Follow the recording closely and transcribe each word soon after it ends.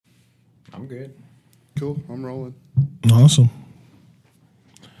I'm good. Cool. I'm rolling. Awesome.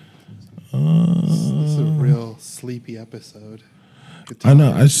 This is a real sleepy episode. I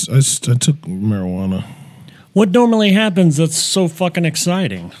know. I took marijuana. What normally happens that's so fucking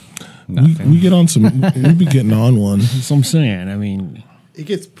exciting? We get on some. We be getting on one. That's what I'm saying. I mean, It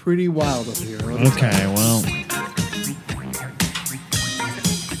gets pretty wild up here. okay, well,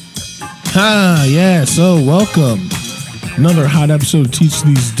 Yeah. So welcome. Another hot episode of Teach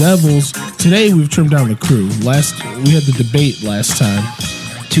These Devils. Today we've trimmed down the crew. We had the debate last time.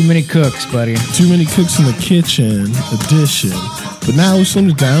 Too many cooks, buddy. Too many cooks in the kitchen edition. But now we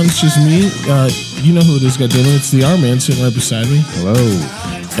slimmed it down. It's just me. You know who it is, goddammit. It's the R-Man sitting right beside me. Hello.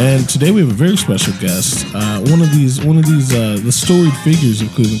 And today we have a very special guest. One of these the storied figures of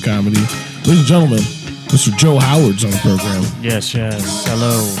Cleveland comedy. Ladies and gentlemen, Mr. Joe Howard's on the program. yes.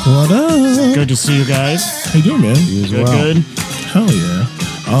 Hello. What up? Good to see you guys. How you doing, man? You as Good, well. good. Hell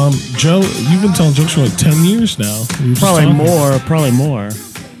yeah. Joe, you've been telling jokes for like 10 years now. We were just Probably more.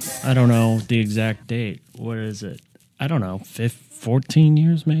 I don't know the exact date. What is it? I don't know. 14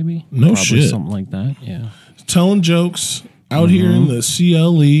 years maybe? No Probably shit. something like that, yeah. Telling jokes out here in the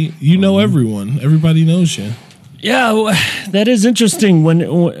CLE. You know everyone. Everybody knows you. Yeah, that is interesting.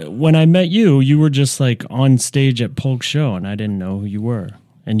 When I met you, you were just like on stage at Polk's show, and I didn't know who you were.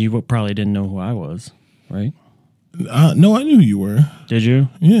 And you probably didn't know who I was, right? No, I knew who you were. Did you?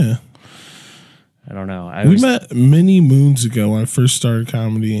 Yeah. I don't know. We met many moons ago when I first started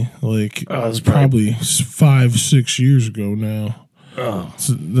comedy. Like, Oh, it was that's right. probably 5-6 years ago now. Oh.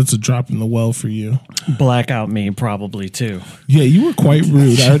 So that's a drop in the well for you. Blackout me probably too. Yeah, you were quite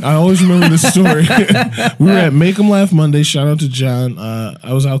rude. I always remember this story. We were at Make 'em Laugh Monday. Shout out to John.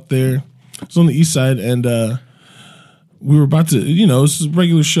 I was out there. I was on the east side, and we were about to, it's a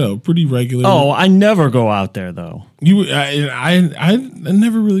regular show, pretty regular. Oh, I never go out there though. I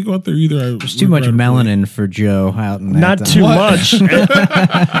never really go out there either. There's too much melanin for Joe out in that. Not too much.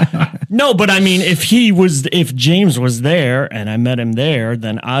 No, but I mean, if James was there and I met him there,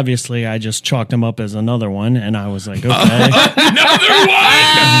 then obviously I just chalked him up as another one, and I was like, okay. Another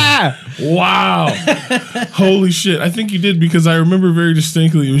one! Wow. Holy shit. I think you did, because I remember very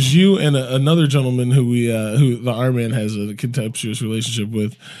distinctly it was you and another gentleman who who the R-Man has a contemptuous relationship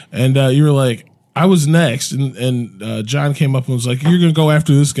with. And you were like, I was next. And John came up and was like, you're going to go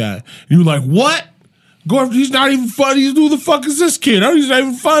after this guy. And you were like, what? Go after, he's not even funny. Who the fuck is this kid? Oh, he's not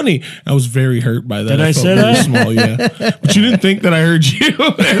even funny. I was very hurt by that. Did I felt say very that? small, yeah. But you didn't think that I heard you.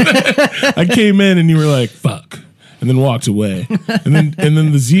 I came in and you were like, fuck. And then walked away. And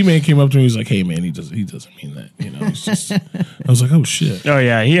then the Z-Man came up to me. He was like, hey, man, he doesn't mean that. It's just, I was like, oh, shit. Oh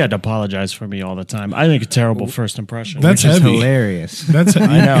yeah, he had to apologize for me all the time. I think a terrible first impression. That's Which is heavy. hilarious. That's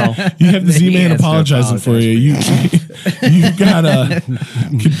I know. You have the Z-Man has to apologizing for you. You gotta.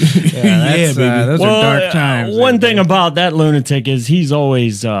 That's, baby. those are dark times. One thing about that lunatic is he's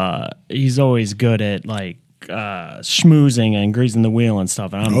always good at like schmoozing and greasing the wheel and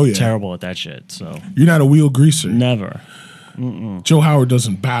stuff, and I'm Oh, yeah. terrible at that shit. So You're not a wheel greaser. never. Joe Howard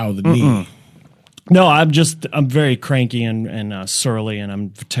doesn't bow the knee. No, I'm very cranky and surly, and I'm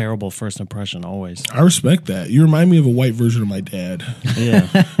terrible first impression always. I respect that. You remind me of a white version of my dad. Yeah.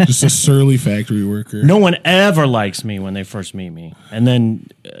 Just a surly factory worker. No one ever likes me when they first meet me, and then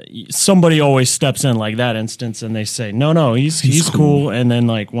somebody always steps in, like that instance, and they say, "No, he's cool." And then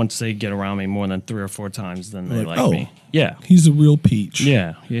like once they get around me more than 3 or 4 times, then they Like, like oh. me. Yeah, He's a real peach.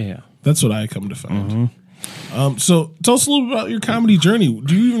 yeah. That's what I come to find. So tell us a little bit about your comedy journey.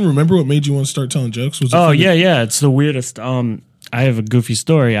 Do you even remember what made you want to start telling jokes? Was it Oh from the- yeah. It's the weirdest. I have a goofy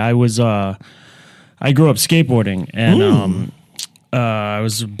story. I grew up skateboarding, and I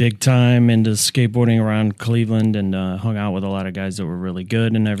was big time into skateboarding around Cleveland, and hung out with a lot of guys that were really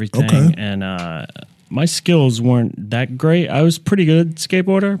good and everything. Okay. And my skills weren't that great. I was pretty good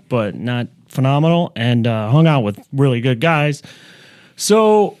skateboarder, but not phenomenal. And hung out with really good guys.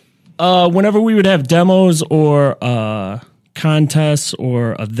 So whenever we would have demos or contests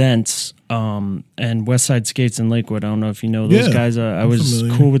or events, and West Side Skates in Lakewood, I don't know if you know those Yeah, guys. I I'm was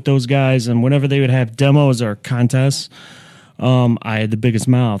familiar. cool with those guys, and whenever they would have demos or contests, I had the biggest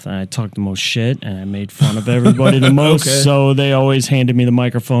mouth, and I talked the most shit, and I made fun of everybody the most. Okay. So they always handed me the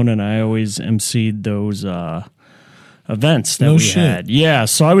microphone, and I always emceed those events that No we shit. had. Yeah,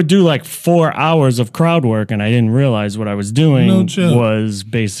 so I would do like 4 hours of crowd work, and I didn't realize what I was doing No joke. was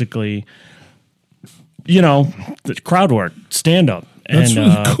basically, the crowd work, stand up. That's And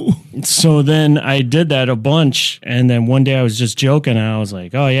really cool. so then I did that a bunch, and then one day I was just joking, and I was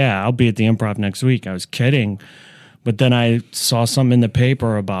like, "Oh yeah, I'll be at the Improv next week." I was kidding, But then I saw something in the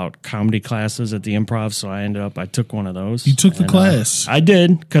paper about comedy classes at the Improv, so I took one of those. You took the class. I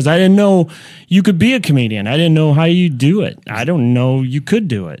did, because I didn't know you could be a comedian. I didn't know how you do it. I don't know you could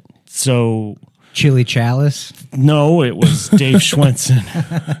do it. So Chili Chalice. no, it was Dave Schwensen.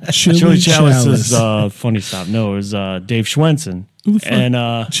 Chili Chalice is funny stuff. No, it was Dave Schwensen. Who the fuck?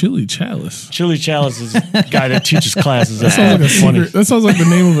 And Chili Chalice. Chili Chalice is a guy that teaches classes. That sounds like the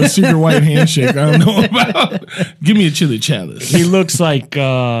name of a secret white handshake I don't know about. Give me a Chili Chalice. He looks like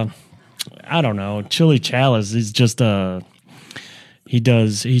I don't know. Chili Chalice is just he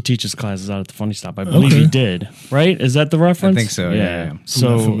teaches classes out at the Funny Stop. I believe he did. Right? Is that the reference? I think so. Yeah.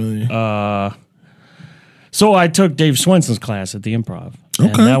 So not familiar. so I took Dave Swensen's class at the Improv. And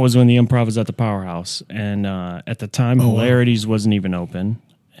Okay. that was when the Improv was at the Powerhouse. And at the time, Hilarities wasn't even open.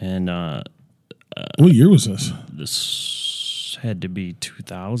 And What year was this? this had to be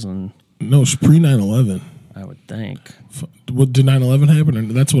 2000, No, it's pre 9/11. I would think. What did 9/11 happen? Or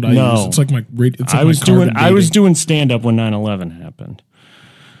that's what I No. use. It's like my rate. It's like I was my carbon I was dating. doing stand up when 9/11 happened,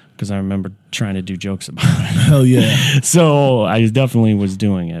 because I remember trying to do jokes about it. Hell yeah. So I definitely was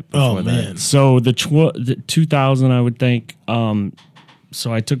doing it before Oh, that. man. So the 2000, I would think.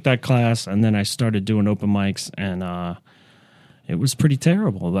 So I took that class, and then I started doing open mics, and it was pretty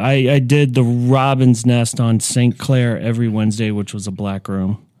terrible. I did the Robin's Nest on St. Clair every Wednesday, which was a black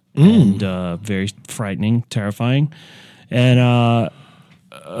room, and very frightening, terrifying. And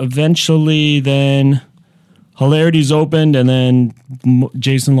eventually then Hilarities opened, and then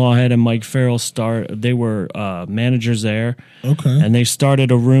Jason Lawhead and Mike Farrell they were managers there. Okay. And they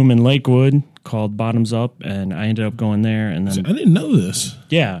started a room in Lakewood called Bottoms Up, and I ended up going there. And then I didn't know this.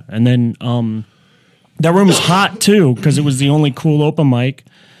 yeah, and then that room was hot too, because it was the only cool open mic,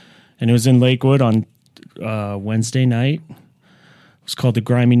 and it was in Lakewood on Wednesday night. It was called the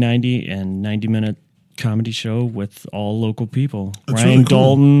Grimy 90 and 90-minute comedy show with all local people. That's Ryan really cool.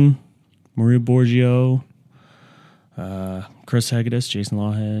 Dalton, Maria Borgio, Chris Hegedus, Jason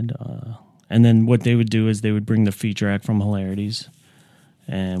Lawhead. And then what they would do is they would bring the feature act from Hilarities,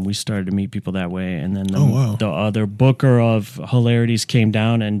 and we started to meet people that way. And then the other booker of Hilarities came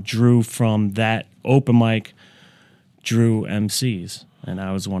down and drew from that open mic, drew MCs, and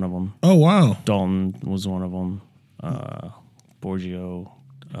I was one of them. Oh, wow. Dalton was one of them. Borgio.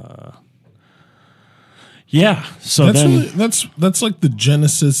 Yeah. So That's like the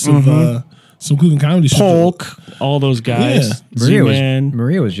genesis of some Cleveland comedy shows. Polk, all those guys. Yeah.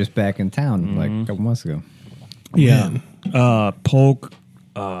 Maria was just back in town like a couple months ago. Yeah. Polk,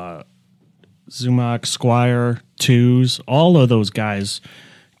 Zumak, Squire, Twos, all of those guys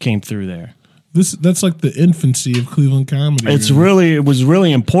came through there. That's like the infancy of Cleveland comedy. It was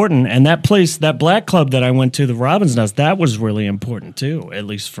really important, and that place, that black club that I went to, the Robin's Nest, that was really important too, at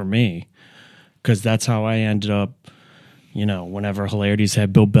least for me, because that's how I ended up. You know, whenever Hilarities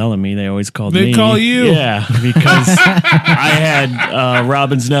had Bill Bellamy, they always called me. They call you. Yeah, because I had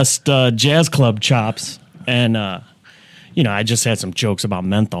Robin's Nest Jazz Club chops, and I just had some jokes about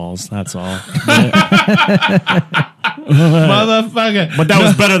menthols. That's all. Motherfucker. But that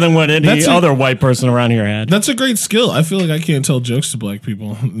was better than what any That's other white person around here had. That's a great skill. I feel like I can't tell jokes to black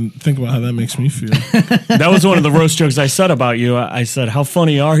people. Think about how that makes me feel. That was one of the roast jokes I said about you. I said, "How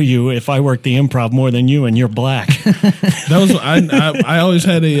funny are you if I work the Improv more than you and you're black?" That was I always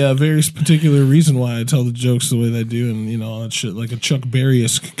had a very particular reason why I tell the jokes the way that I do, and all that shit, like a Chuck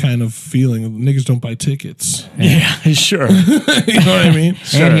Berry-esque kind of feeling. Niggas don't buy tickets. Yeah, sure. You know what I mean?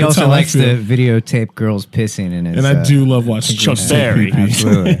 And he That's also how I likes feel. to videotape girls pissing in his. And I do love watching Chuck girls Berry. take pee-pee.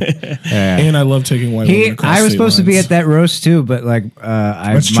 Absolutely. Yeah. And I love taking white women across I was state supposed to be lines. at that roast too, but like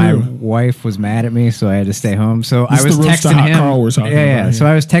That's my true. wife was mad at me, so I had to stay home. So This I is was the roast of texting Hot him. Carl we're talking about here. So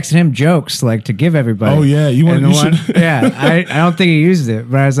I was texting him jokes like to give everybody. Oh, yeah. You And the one- should. Yeah, I don't think he used it,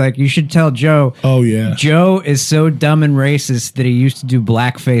 but I was like, you should tell Joe. Oh, yeah. Joe is so dumb and racist that he used to do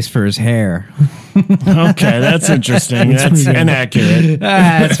blackface for his hair. Okay, that's interesting. That's inaccurate.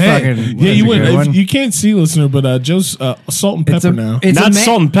 That's fucking. Yeah, you that's a went. good one. You can't see, listener, but Joe's salt and It's pepper a- now. it's Not a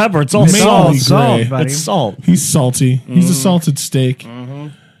salt and pepper. It's all It's salt. all salt, gray. buddy. It's salt. He's salty. He's a salted steak.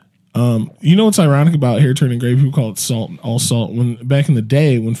 You know what's ironic about hair turning gray? People call it salt, all salt. When back in the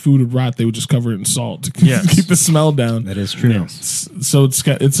day, when food would rot, they would just cover it in salt to Yes. keep the smell down. That is true. So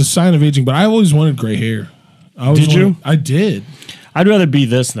it's a sign of aging. But I always wanted gray hair. Did you? I did. I'd rather be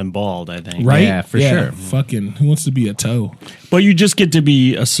this than bald, I think. Right? Yeah, for sure. Fucking who wants to be a toe? But you just get to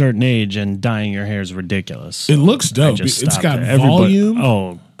be a certain age, and dyeing your hair is ridiculous. It looks dope. Just It's stopped got it. Everybody- volume.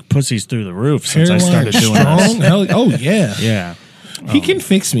 Oh, pussy's through the roof since I Hairline started doing strong. this. Hell, oh yeah. Yeah. He can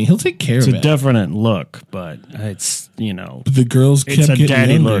fix me. He'll take care It's of a it. definite look, but it's, But the girls it's kept a getting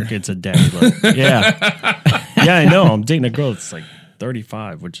daddy younger. look. It's a daddy look. Yeah. Yeah, Yeah, I know. I'm dating a girl that's like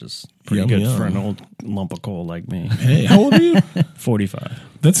 35, which is pretty Yum, good for yum. an old lump of coal like me. Hey, how old are you? 45.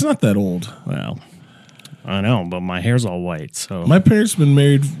 That's not that old. Well, I know, but my hair's all white, so My parents been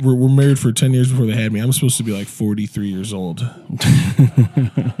married. Were married for 10 years before they had me. I'm supposed to be like 43 years old.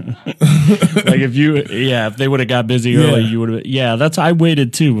 like if they would have got busy early, Yeah. you would have. Yeah, that's I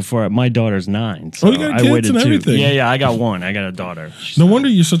waited too before my daughter's 9. So Oh, you got I kids waited and too. everything? Yeah, I got one. I got a daughter. No wonder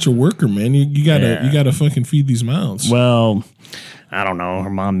you're such a worker, man. You Yeah. gotta fucking feed these mouths. Well, I don't know. Her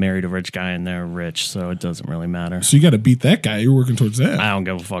mom married a rich guy, and they're rich, so it doesn't really matter. So you got to beat that guy. You're working towards that. I don't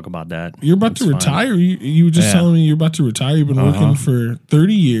give a fuck about that. You're about to It's fine. retire. You were just Yeah. telling me you're about to retire. You've been working for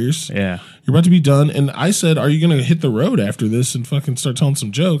 30 years. Yeah. You're about to be done. And I said, are you going to hit the road after this and fucking start telling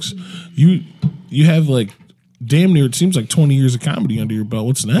some jokes? You have like damn near, it seems like 20 years of comedy under your belt.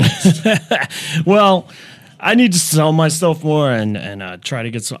 What's next? Well, I need to sell myself more and try to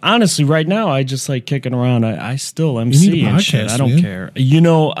get some. Honestly, right now, I just like kicking around. I still MC a and shit. podcast, I don't man. care. You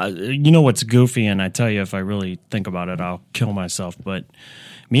know what's goofy, and I tell you, if I really think about it, I'll kill myself. But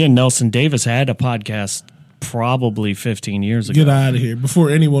me and Nelson Davis had a podcast probably 15 years ago. Get out of here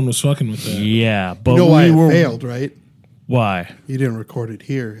before anyone was fucking with that. Yeah, but You know why we it were failed, right? why. You didn't record it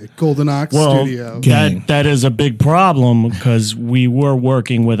here at Golden Ox Well, Studio. Gang. that is a big problem because we were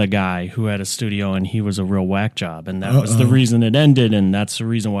working with a guy who had a studio and he was a real whack job, and that was the reason it ended, and that's the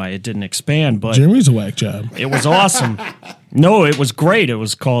reason why it didn't expand. But Jeremy's a whack job. it was awesome. No, it was great. It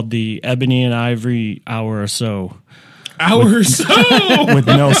was called the Ebony and Ivory Hour or So Hour or so. with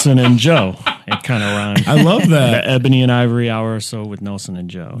Nelson and Joe. It kind of rhymed. I love The that. Ebony and Ivory Hour or So with Nelson and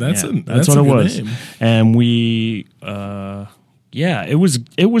Joe. That's Yeah, a- that's what a it good was. name. And we,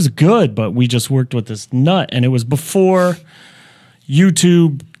 it was good, but we just worked with this nut, and it was before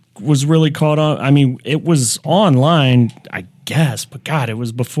YouTube was really caught on. I mean, it was online, I guess, but God, it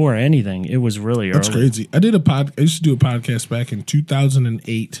was before anything. It was really That's early. crazy. I used to do a podcast back in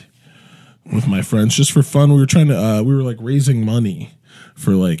 2008 with my friends just for fun. We were trying to we were like raising money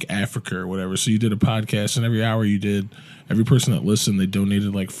for like Africa or whatever. So you did a podcast, and every hour you did, every person that listened, they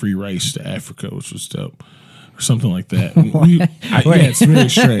donated like free rice to Africa, which was dope. Or something like that. Yeah, it's very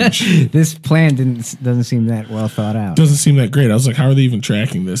strange. This plan doesn't seem that well thought out. Doesn't seem that great. I was like, how are they even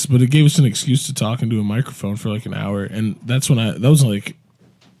tracking this? But it gave us an excuse to talk into a microphone for like an hour. And that's when that was like,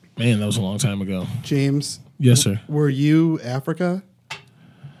 man, that was a long time ago. James, Yes, sir. were you Africa?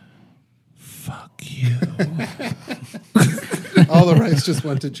 Fuck you. All the rice just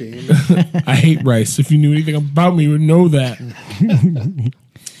went to James. I hate rice. If you knew anything about me, you would know that.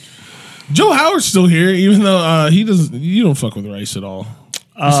 Joe Howard's still here, even though he doesn't. You don't fuck with rice at all.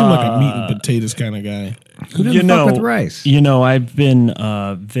 You seem like a meat and potatoes kind of guy. Who doesn't fuck with rice? You know, I've been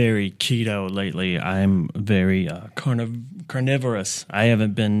very keto lately. I'm very carnivorous. I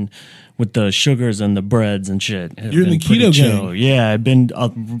haven't been with the sugars and the breads and shit. I've You're in been the pretty keto chill. gang. Yeah, I've been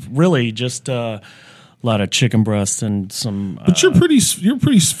really just a lot of chicken breast and some. But you're a pretty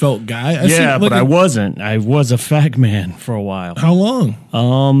svelte guy. I see, yeah, like, but I wasn't. I was a fag man for a while. How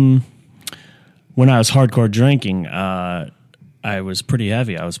long? When I was hardcore drinking, I was pretty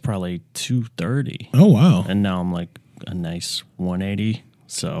heavy. I was probably 230. Oh wow. And now I'm like a nice 180.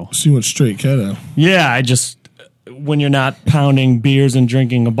 So So you went straight keto. yeah, I just when you're not pounding beers and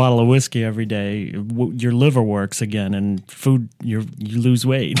drinking a bottle of whiskey every day, your liver works again, and food you lose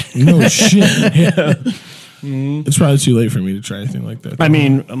weight. No shit. It's probably too late for me to try anything like that. I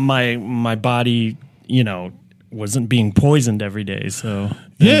mean, my body, wasn't being poisoned every day, so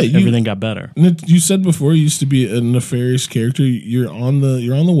Yeah, everything got better. You said before you used to be a nefarious character. You're on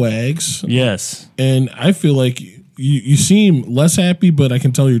the wags, Yes. and I feel like you seem less happy, but I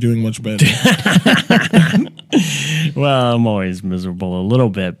can tell you're doing much better. Well, I'm always miserable a little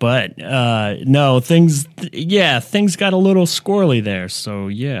bit, but no, things got a little squirrely there. So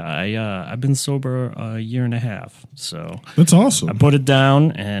yeah, I've been sober a year and a half. So That's awesome. I put it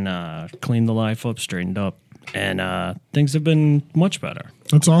down and cleaned the life up, straightened up, and things have been much better.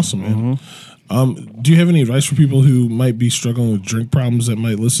 That's awesome, man. Do you have any advice for people who might be struggling with drink problems that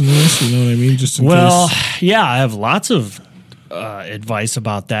might listen to this? You know what I mean? Just in case. Yeah, I have lots of advice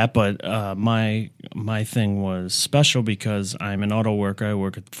about that, but my thing was special because I'm an auto worker. I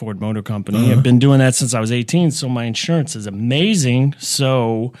work at the Ford Motor Company. I've been doing that since I was 18, so my insurance is amazing.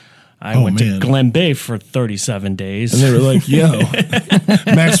 So I went man. to Glen Bay for 37 days. And they were like, yo.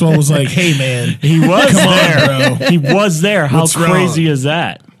 Maxwell was like, hey, man. he was there. bro. He was there. How What's wrong? crazy is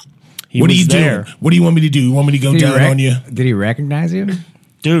that? He What are was you there. doing? What do you want me to do? You want me to go Did he down on you? Did he recognize you?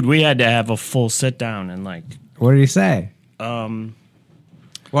 Dude, we had to have a full sit down and like What did he say?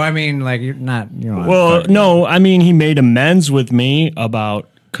 Well, I mean, like you're not. Well, no, I mean, he made amends with me about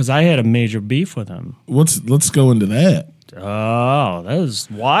because I had a major beef with him. Let's go into that. Oh, that was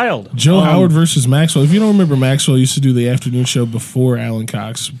wild. Joe Howard versus Maxwell. If you don't remember, Maxwell used to do the afternoon show before Alan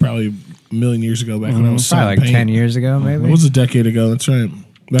Cox, probably a million years ago, back when I was Probably selling like paint. 10 years ago, maybe. It was a decade ago. That's right.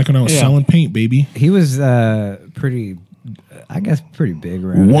 Back when I was Yeah. selling paint, baby. He was pretty big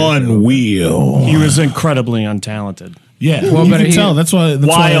around here. wheel. He was incredibly untalented. Yeah, Well, you but can he- tell. That's why it was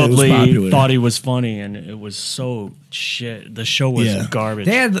Wildly popular. thought he was funny, and it was so shit. The show was Yeah. garbage.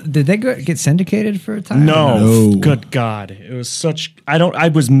 Did they get syndicated for a time? No, No. good God, it was such. I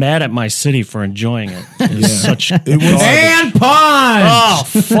was mad at my city for enjoying it. It was such. It was garbage. And punch! Oh,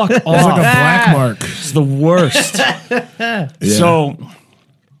 fuck like a off! black mark. It's the worst. So,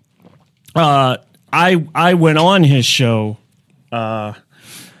 I went on his show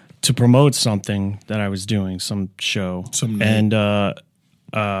to promote something that I was doing, some show, Some night. and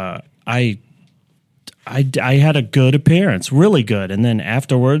I had a good appearance, really good, and then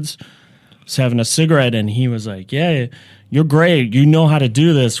afterwards, I was having a cigarette, and he was like, "Yeah, you're great. You know how to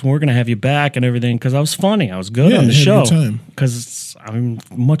do this. We're gonna have you back and everything." Because I was funny, I was good Yeah, on the you had a show. good time. Because I'm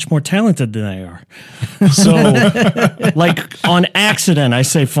much more talented than they are. So, like on accident, I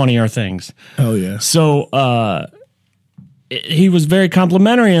say funnier things. Hell yeah. So he was very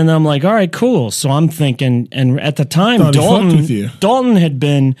complimentary, and I'm like, all right, cool. So I'm thinking, and at the time, Thought he fucked with you. Dalton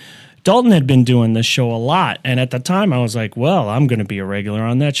had been doing this show a lot, and at the time, I was like, well, I'm going to be a regular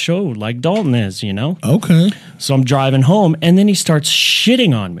on that show, like Dalton is, you know. Okay. So I'm driving home, and then he starts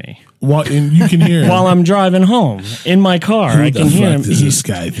shitting on me And you can hear him. while I'm driving home in my car. Who I the can hear fuck him. does this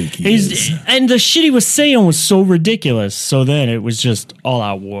guy think he is? And the shit he was saying was so ridiculous. So then it was just all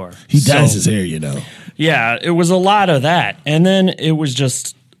out war. He dyes So- his hair, you know. Yeah, it was a lot of that, and then it was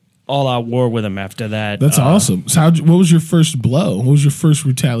just all out war with him after that. That's awesome. So, what was your first blow? What was your first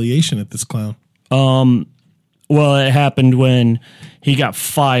retaliation at this clown? Well, it happened when he got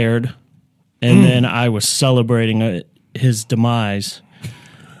fired, and then I was celebrating his demise,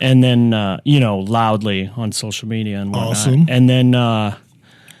 and then loudly on social media and whatnot. Awesome.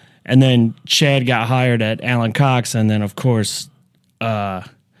 And then Chad got hired at Alan Cox, and then of course.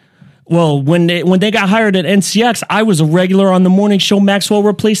 Well, when they got hired at NCX, I was a regular on the morning show. Maxwell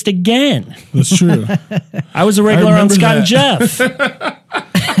replaced again. That's true. I was a regular on remember Scott and that. Jeff.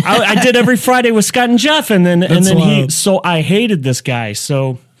 I did every Friday with Scott and Jeff, and then he. wild. So I hated this guy.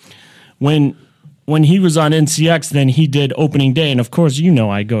 So when he was on NCX, then he did opening day, and of course,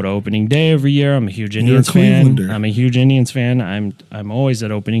 I go to opening day every year. I'm a huge Indians fan. Clevelander. I'm a huge Indians fan. I'm always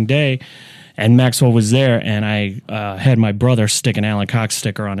at opening day. And Maxwell was there, and I had my brother stick an Alan Cox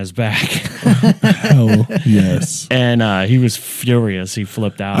sticker on his back. Hell yes. And he was furious. He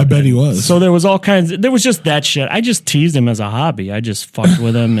flipped out. I bet he was. So there was all kinds. There was just that shit. I just teased him as a hobby. I just fucked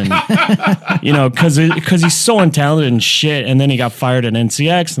with him, and because he's so untalented and shit. And then he got fired at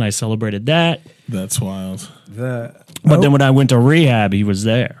NCX, and I celebrated that. That's wild. But then when I went to rehab, he was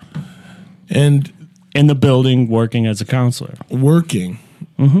there And in the building working as a counselor. working.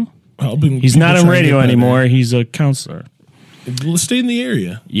 Mm-hmm. Helping. He's people not try on to radio get better. anymore. He's a counselor. Let's stay in the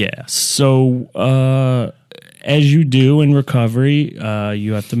area. Yeah. So as you do in recovery,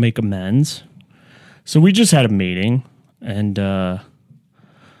 you have to make amends. So we just had a meeting, and there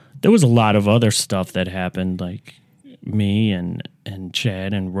was a lot of other stuff that happened, like me and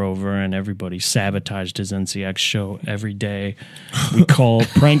Chad and Rover and everybody sabotaged his NCX show every day. We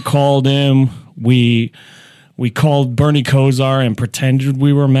prank called him. We called Bernie Kosar and pretended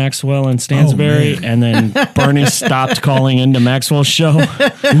we were Maxwell and Stansberry, man. and then Bernie stopped calling into Maxwell's show.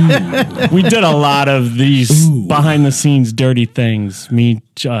 We did a lot of these behind the scenes dirty things. Me,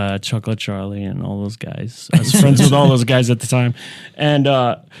 Chocolate Charlie, and all those guys. I was friends with all those guys at the time. And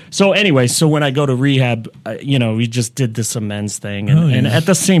so when I go to rehab, we just did this amends thing. And at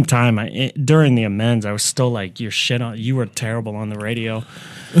the same time, during the amends, I was still like, you were terrible on the radio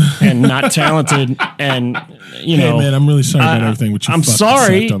and not talented. And, Hey man, I'm really sorry about everything. Which you I'm fucking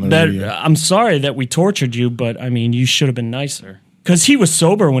sorry sucked on the that radio. I'm sorry that we tortured you, but I mean, you should have been nicer because he was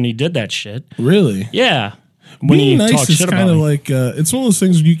sober when he did that shit. Really. Yeah, when Being he nice talked is shit kind about of me. like it's one of those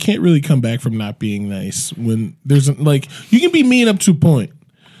things where you can't really come back from not being nice when there's like you can be mean up to a point,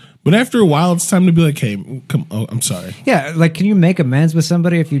 but after a while it's time to be like, hey, come. Oh, I'm sorry. Yeah, like, can you make amends with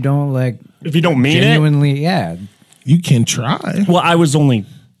somebody if you don't If you don't mean it, genuinely? Yeah, You can try. well, I was only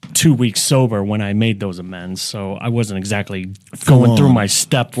 2 weeks sober when I made those amends, so I wasn't exactly going through on. my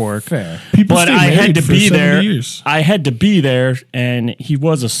step work. fair. People But stay I had married to for be 70 there. years. I had to be there, and he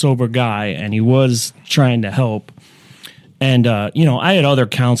was a sober guy, and he was trying to help. And I had other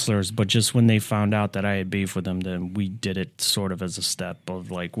counselors, but just when they found out that I had beef with them, then we did it sort of as a step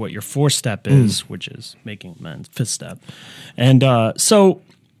of like what your fourth step is, which is making amends, fifth step. And so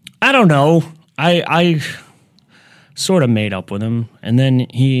I don't know. I sort of made up with him, and then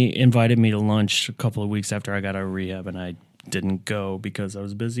he invited me to lunch a couple of weeks after I got out of rehab, and I didn't go because I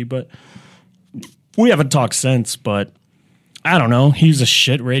was busy. But we haven't talked since. But I don't know. He's a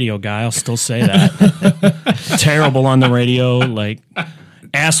shit radio guy. I'll still say that. Terrible on the radio. Like,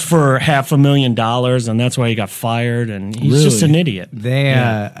 asked for $500,000, and that's why he got fired. And he's just an idiot. They,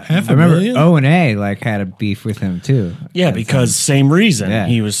 Half a I remember million? O&A like had a beef with him too. Yeah, because same reason. Yeah.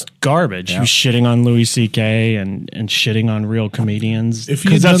 He was garbage. He was shitting on Louis C.K. and shitting on real comedians. If he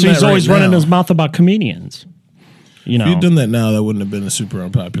had Because that's done what he's that always right running now- his mouth about comedians. You know. If you'd done that now, that wouldn't have been a super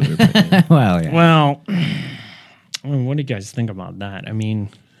unpopular opinion. Well, yeah. Well, I mean, what do you guys think about that? I mean,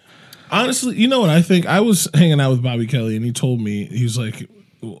 Honestly, you know what I think? I was hanging out with Bobby Kelly, and he told me, he was like,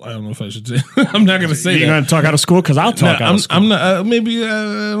 I don't know if I should say. I'm not going to say you're that. going to talk out of school? Because I'll talk out of school. I'm not. Maybe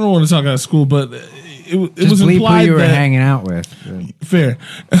I don't want to talk out of school, but it Just was bleep implied who you were that hanging out with. fair.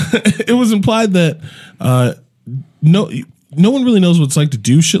 It was implied that no one really knows what it's like to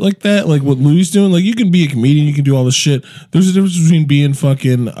do shit like that, like what Louis is doing. Like, you can be a comedian, you can do all this shit. There's a difference between being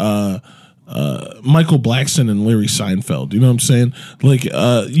fucking Michael Blackson and Larry Seinfeld. You know what I'm saying? Like, you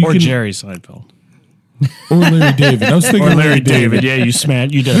or can, Jerry Seinfeld. or Larry David. I was thinking Or Larry David. Yeah, you smash.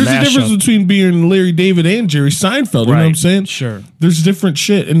 You did There's a a difference mashup. between being Larry David and Jerry Seinfeld. You know what I'm Right. saying? Sure. There's different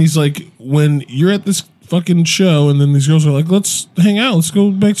shit. And he's like, when you're at this fucking show and then these girls are like, let's hang out. Let's go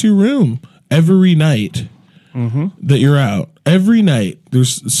back to your room. Every night that you're out, every night,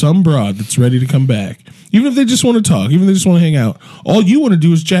 there's some broad that's ready to come back. Even if they just want to talk, even if they just want to hang out. All you want to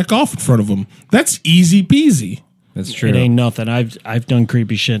do is jack off in front of them. That's easy peasy. That's true. It ain't nothing. I've done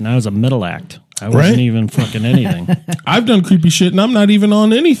creepy shit, and I was a middle act. I wasn't Right. even fucking anything. I've done creepy shit and I'm not even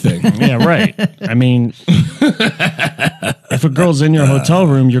on anything. Yeah, right. I mean, if a girl's in your hotel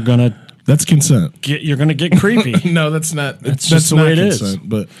room, you're gonna That's consent. get creepy. No, that's not. That's just the not way it is. consent,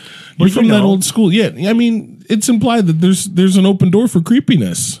 but you're you from that know. old school. Yeah, I mean, it's implied that there's an open door for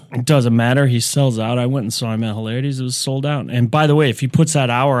creepiness. It doesn't matter. He sells out. I went and saw him at Hilarities. It was sold out. And by the way, if he puts that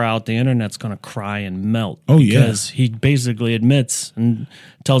hour out, the internet's going to cry and melt. Oh, yeah. Because he basically admits and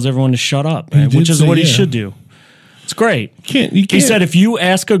tells everyone to shut up, He did which is say, what he yeah. should do. It's great. You He can't. said if you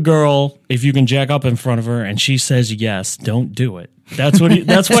ask a girl if you can jack up in front of her and she says yes, don't do it. That's what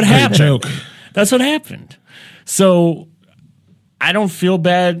happened. joke. That's what happened. So I don't feel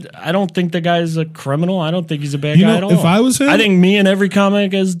bad. I don't think the guy's a criminal. I don't think he's a bad You guy know, at all. if I was him- I think me and every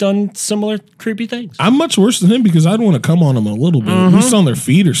comic has done similar creepy things. I'm much worse than him because I'd want to come on him a little bit, at least on their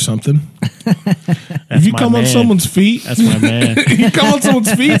feet or something. If you my come on man. someone's feet, That's my man. you come on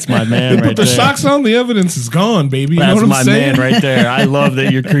someone's feet. That's my man They put right the there. socks on. The evidence is gone, baby. You know That's what I'm my saying? man right there. I love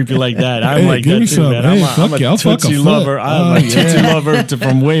that you're creepy like that. I'm Hey, like give that me too, some. man. Hey, I'm fuck a you. I'll fuck a Tootsie foot. lover. I'm Oh, a Tootsie yeah. lover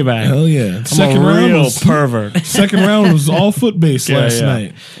from way back. Hell yeah! I'm a real was pervert. second round was all foot based Yeah, last yeah.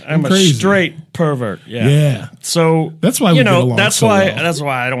 night. I'm a crazy. straight pervert. Yeah. Yeah. So That's why we you get know. along That's so why. well. That's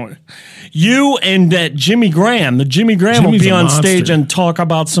why I don't. You and that Jimmy Graham. The Jimmy Graham Jimmy's will be a on monster. stage and talk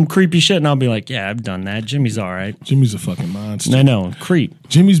about some creepy shit, and I'll be like, "Yeah, I've done that. Jimmy's all right." Jimmy's a fucking monster. I know, creep.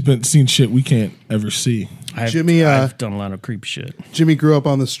 Jimmy's been seen shit we can't ever see. I've done a lot of creep shit. Jimmy grew up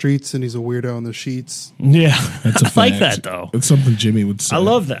on the streets and he's a weirdo on the sheets. Yeah, That's a I like fact. that though. It's something Jimmy would say. I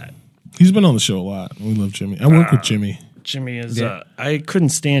love that. He's been on the show a lot. We love Jimmy. I work with Jimmy. Jimmy is. Yeah. I couldn't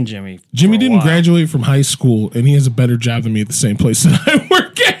stand Jimmy. Jimmy for a didn't while. graduate from high school, and he has a better job than me at the same place that I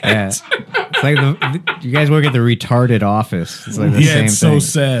work at. Yeah. It's like you guys work at the retarded office. It's like the Yeah, same it's so thing.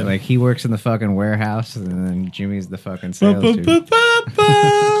 sad. Like he works in the fucking warehouse, and then Jimmy's the fucking sales dude.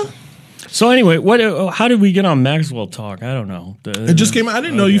 Ba-ba-ba-ba-ba. So anyway, what? How did we get on Maxwell Talk? I don't know. It just came out. I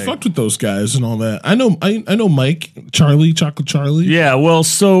didn't know you fucked with those guys and all that. I know Mike, Charlie, Chocolate Charlie. Yeah. Well,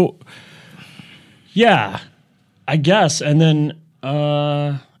 so yeah, I guess, and then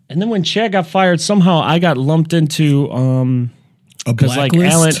when Chad got fired, somehow I got lumped into A because like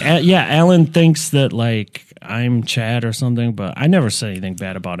blacklist. Alan thinks that like I'm Chad or something, but I never said anything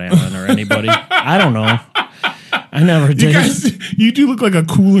bad about Alan or anybody. I don't know. I never You did. guys, you do look like a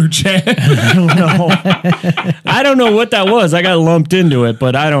cooler Chad. I don't know. I don't know what that was. I got lumped into it,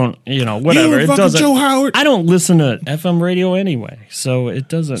 but I don't. Whatever. You It fucking doesn't. Joe Howard. I don't listen to FM radio anyway, so it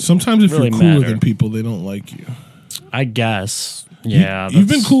doesn't. Sometimes if really you're cooler matter. than people, they don't like you. I guess. Yeah. You've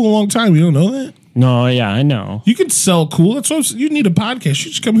been that's- cool a long time. You don't know that? No. Yeah. I know. You can sell cool. That's what I'm saying. You need a podcast.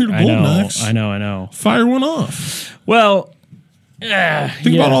 You just come here to I Golden know. Knocks. I know. Fire one off. Well.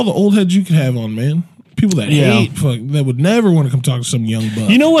 Think about all the old heads you could have on, man. People that Yeah. hate, that would never want to come talk to some young buck.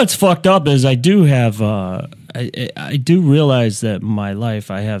 You know what's fucked up is I do have. I do realize that my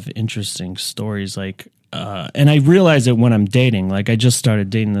life I have interesting stories like. And I realize it when I'm dating. Like I just started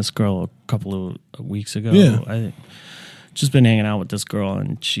dating this girl a couple of weeks ago. Yeah. just been hanging out with this girl,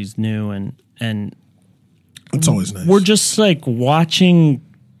 and she's new, and It's always nice. we're just like watching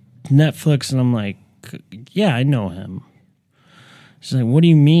Netflix, and I'm like, yeah, I know him. She's like, what do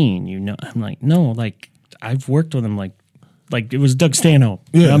you mean? You know? I'm like, no, like I've worked with him, like it was Doug Stanhope.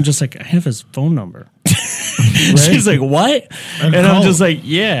 Yeah. And I'm just like, I have his phone number. She's like, what? And I'm just like,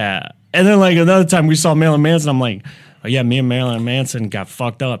 yeah. And then like another time we saw Marilyn Manson, I'm like, oh yeah, me and Marilyn Manson got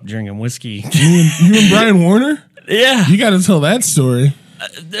fucked up drinking whiskey. you and Brian Warner? Yeah. You got to tell that story.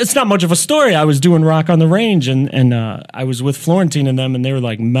 It's not much of a story. I was doing Rock on the Range, and I was with Florentine and them, and they were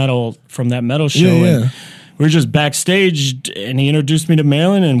like metal from that metal show. Yeah, yeah. And we were just backstage, and he introduced me to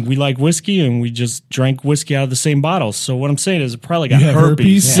Marilyn, and we like whiskey, and we just drank whiskey out of the same bottle. So what I'm saying is, it probably got You have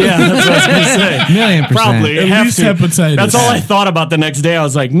herpes? Yeah, that's what I was going to say. Million percent. Probably At have least to. hepatitis. That's all I thought about the next day. I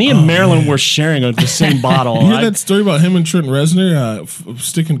was like, me and Marilyn were sharing the same bottle. You hear that story about him and Trent Reznor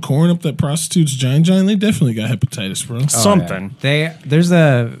sticking corn up that prostitute's giant? They definitely got hepatitis, bro. Something. There's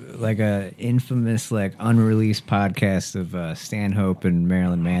a infamous like unreleased podcast of Stanhope and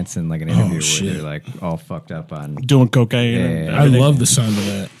Marilyn Manson, like an interview where shit. they're like all fucked up on. Doing cocaine. and Yeah. I everything. love the sound of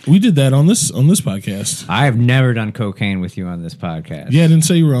that. We did that on this podcast. I have never done cocaine with you on this podcast. Yeah, I didn't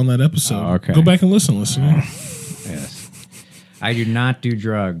say you were on that episode. Oh, okay. Go back and listen. Yes. I do not do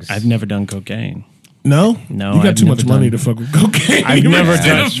drugs. I've never done cocaine. No? No, You got I've too much never money done- to fuck with cocaine. I've You never would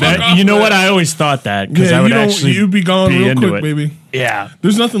done stay the fuck that. off You know that. what? I always thought that because Yeah, I would you don't, actually you'd be gone real into quick, it. baby. Yeah.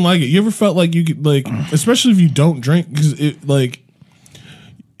 There's nothing like it. You ever felt like you could, like, especially if you don't drink, because it, like,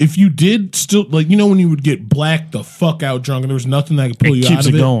 if you did still, like, you know, when you would get black the fuck out drunk and there was nothing that could pull It you keeps out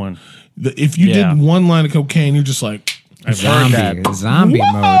of it it. going. If you Yeah. did one line of cocaine, you're just like, zombie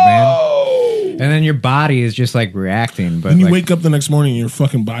mode, man. And then your body is just like reacting, but and you like, wake up the next morning and your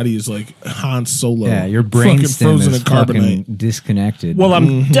fucking body is like Han Solo. yeah, your brain fucking stem frozen is in carbonate. fucking disconnected. Well,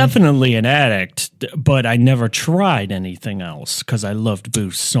 I'm definitely an addict, but I never tried anything else because I loved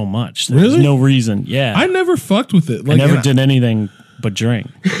booze so much. There's Really? no reason. Yeah. I never fucked with it. I Like, never and did anything but drink.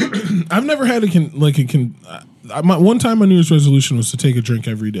 I've never had my one time my New Year's resolution was to take a drink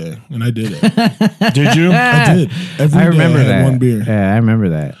every day, and I did it. Did you? I did. Every I day remember I had that. one beer. Yeah, I remember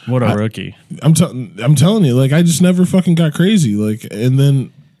that. What a rookie. I'm telling you, like I just never fucking got crazy. Like, and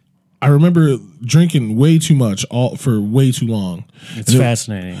then I remember drinking way too much for way too long. It's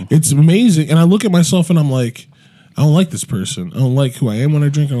fascinating. It's amazing, and I look at myself and I'm like, I don't like this person. I don't like who I am when I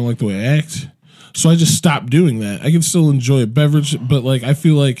drink. I don't like the way I act. So I just stopped doing that. I can still enjoy a beverage, but like I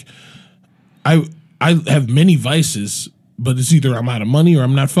feel like I have many vices, but it's either I'm out of money or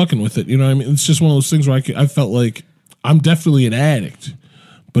I'm not fucking with it. You know what I mean? It's just one of those things where I felt like I'm definitely an addict,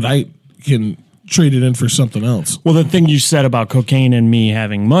 but I can trade it in for something else. Well, the thing you said about cocaine and me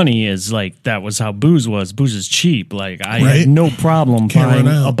having money is like that was how booze was. Booze is cheap. Like I Right. had no problem Can't buying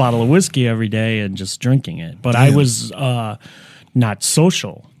run out. a bottle of whiskey every day and just drinking it. But I Damn. was not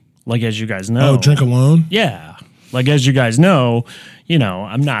social, like as you guys know. Oh, drink alone? Yeah. Like as you guys know, you know,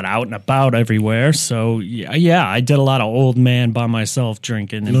 I'm not out and about everywhere. So yeah, I did a lot of old man by myself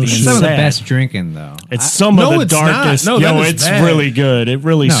drinking and being shit. Some of the sad. best drinking though. It's some No, of the it's not. darkest. No, that is it's bad. really good. It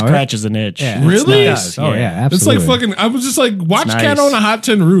really No, scratches an itch. Yeah, It's Really? nice. Oh yeah, It's absolutely. like fucking, I was just like, watch It's Cat nice. on a Hot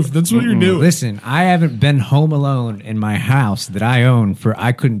Tin Roof. That's what you're doing. Listen, I haven't been home alone in my house that I own for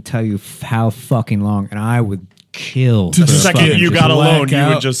I couldn't tell you how fucking long, and I would kill. The for The second fucking you just- got alone, black you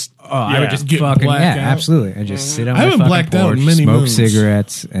out. would just I would just Get fucking blacked out. absolutely. I just sit on I my haven't fucking blacked out porch, in many smoke moons.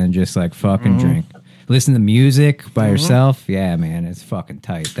 cigarettes, and just like fucking drink. Listen to music by yourself. Yeah, man, it's fucking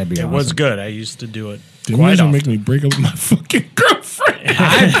tight. That'd be It awesome. was good. I used to do it Dude, quite imagine often. making me break up with my fucking girlfriend.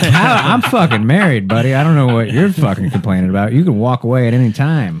 I'm fucking married, buddy. I don't know what you're fucking complaining about. You can walk away at any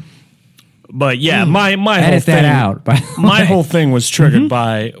time. But yeah, my whole Edit thing, that out. By the my way. whole thing was triggered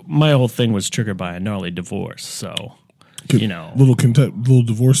by a gnarly divorce. So you know, little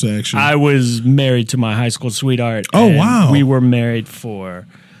divorce action. I was married to my high school sweetheart. Oh, and wow. we were married for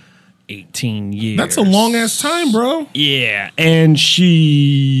 18 years. That's a long ass time, bro. Yeah, and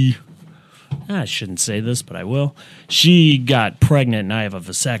I shouldn't say this, but I will. She got pregnant, and I have a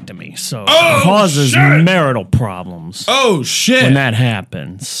vasectomy, so it causes shit. marital problems Oh shit! when that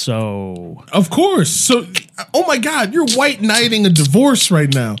happens. So Of course. So, oh my God, you're white knighting a divorce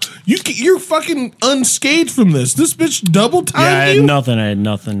right now. You're fucking unscathed from this. This bitch double yeah, I timed had you. nothing. I had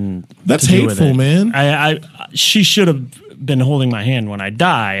nothing. That's to do with hateful, it. man. She should have been holding my hand when I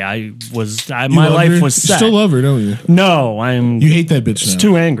die. You My love life her? was You set. still love her, don't you? No, I'm. You hate that bitch It's now.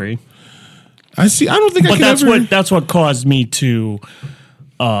 too angry. I see. I don't think I But could that's ever. what what caused me to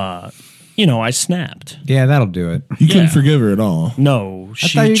I snapped. Yeah, that'll do it. You couldn't Yeah. forgive her at all. No, thought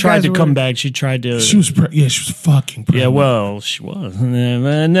she you tried guys to were- come back. She tried to. She was she was fucking pregnant. Yeah, well, she was.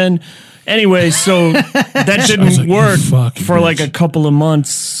 And then, anyway, so that I was didn't like, you work fucking for like bitch. a couple of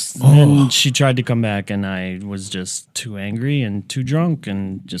months. Oh. And she tried to come back, and I was just too angry and too drunk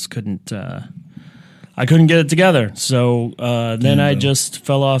and just couldn't. I couldn't get it together. So then I just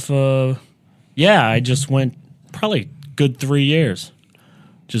fell off. I just went probably good 3 years,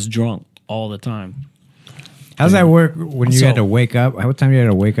 just drunk all the time. How's that work when you So- had to wake up? What time you had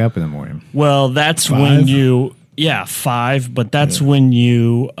to wake up in the morning? Well, that's 5? when you, 5, but that's when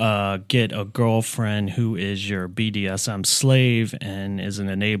you get a girlfriend who is your BDSM slave and is an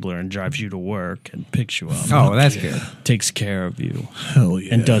enabler and drives you to work and picks you up, Oh, that's good. takes care of you, Hell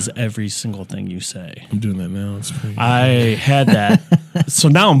yeah. and does every single thing you say. I'm doing that now. It's pretty I had that. So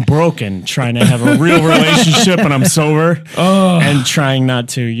now I'm broken trying to have a real relationship and I'm sober and trying not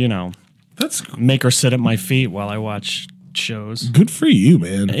to, That's make her sit at my feet while I watch shows. good for you,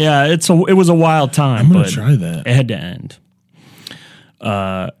 man. Yeah, it was a wild time. I'm gonna but try that. It had to end.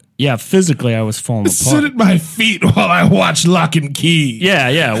 Physically I was falling Sit apart. at my feet while I watch Lock and Key.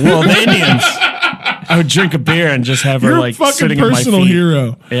 Yeah. Well, the Indians. I would drink a beer and just have her You're like a fucking sitting at my personal feet.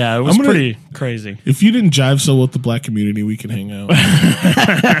 hero. Yeah, it was I'm gonna- pretty crazy. If you didn't jive so well with the black community, we can hang out.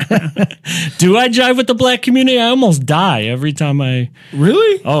 Do I jive with the black community? I almost die every time I.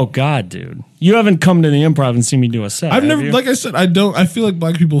 Really? Oh God, dude! You haven't come to the Improv and seen me do a set. I've have never, you? like I said, I don't. I feel like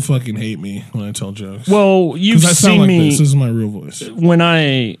black people fucking hate me when I tell jokes. Well, you've because I sound seen like me this. This is my real voice. when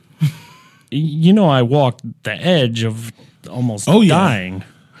I. I walked the edge of almost Oh, yeah. dying.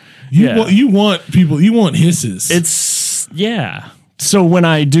 You, Yeah. you want people. You want hisses. Yeah. So when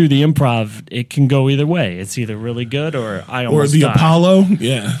I do the improv, it can go either way. It's either really good or I or almost the die. Apollo.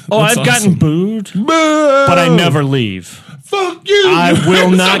 Yeah. Oh, That's I've gotten awesome. booed, Boo! but I never leave. Fuck you. I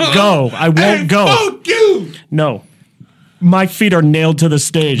will not go. I won't Hey, go. Fuck you. No. My feet are nailed to the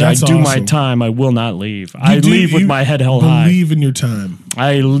stage. That's I do my awesome. time. I will not leave. I You do- leave with you my head held high. Believe in your time.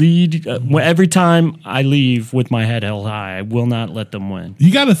 I lead every time I leave with my head held high. I will not let them win.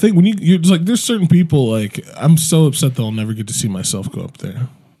 You got to think when you're just like, there's certain people like, I'm so upset that I'll never get to see myself go up there.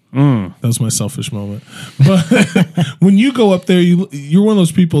 That was my selfish moment. But when you go up there, you're one of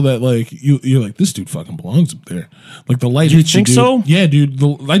those people that like you're like, this dude fucking belongs up there. Like the light. You hits think dude. so? Yeah, dude.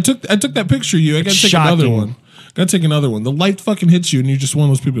 I took that picture of you. I got to take another shocking. one. Got to take another one. The light fucking hits you, and you're just one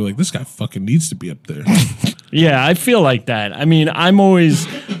of those people like, this guy fucking needs to be up there. Yeah, I feel like that. I mean, I'm always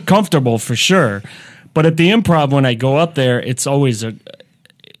comfortable for sure. But at the Improv, when I go up there, it's always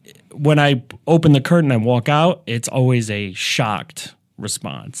when I open the curtain and walk out, it's always a shocked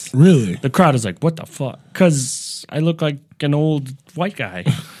response. Really? The crowd is like, what the fuck? Because I look like an old white guy.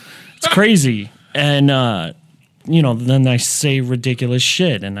 It's crazy. And, then I say ridiculous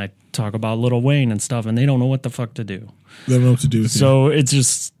shit and I talk about Lil Wayne and stuff, and they don't know what the fuck to do. They don't know what to do with you. So it's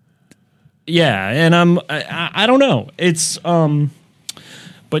just, yeah. And I don't know. It's,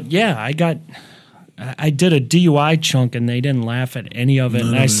 but yeah, I did a DUI chunk and they didn't laugh at any of it.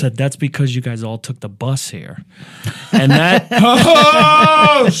 And I said, that's because you guys all took the bus here. And that,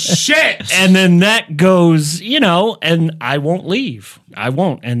 Oh shit! and then that goes, and I won't leave. I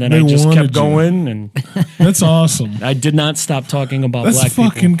won't. And then They I just wanted kept you. going and That's awesome. I did not stop talking about That's black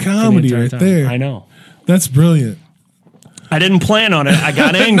fucking people for the comedy entire right time. there. I know. That's brilliant. I didn't plan on it. I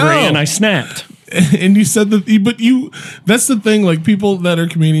got angry No. and I snapped. And you said that, but that's the thing. Like people that are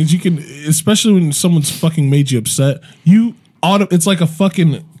comedians, you can, especially when someone's fucking made you upset, it's like a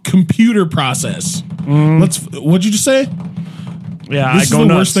fucking computer process. What'd you just say? Yeah, This I is go the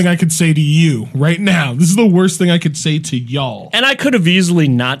nuts. worst thing I could say to you right now. This is the worst thing I could say to y'all. And I could have easily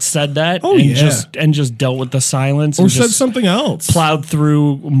not said that Oh, and yeah. just dealt with the silence Or and said just something else. plowed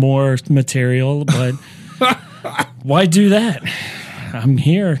through more material, but why do that? I'm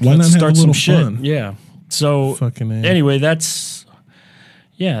here. Why Let's not have start a some little shit. fun? Yeah. So Fucking A. anyway, that's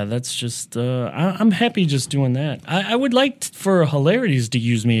just I'm happy just doing that. I would like for Hilarities to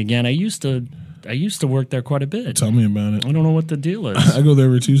use me again. I used to work there quite a bit. Tell me about it. I don't know what the deal is. I go there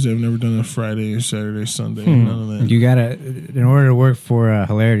every Tuesday. I've never done a Friday or Saturday, Sunday. None of that. You gotta, in order to work for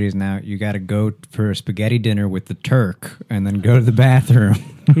Hilarities now, you gotta go for a spaghetti dinner with the Turk and then go to the bathroom.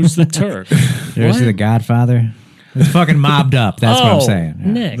 Who's the Turk? You ever What? see The Godfather? It's fucking mobbed up. That's what I'm saying.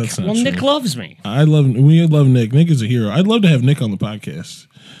 Yeah. Nick. That's not Well, Nick true. loves me. We love Nick. Nick is a hero. I'd love to have Nick on the podcast.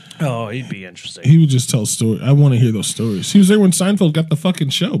 Oh, he'd be interesting. He would just tell stories. I want to hear those stories. He was there when Seinfeld got the fucking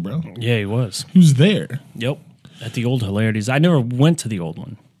show, bro. Yeah, he was. He was there. Yep. At the old Hilarities. I never went to the old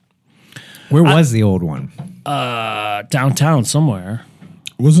one. Where was the old one? Downtown somewhere.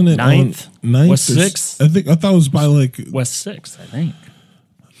 Wasn't it Ninth? on Ninth West or Sixth? I thought it was by like West 6th, I think.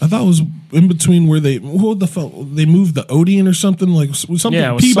 I thought it was in between where they they moved the Odeon or something like something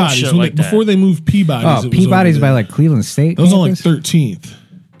Yeah, it was some Peabody's shit when like that. before they moved Peabody's. Oh, it was Peabody's over by there. like Cleveland State. That was on like campus? 13th.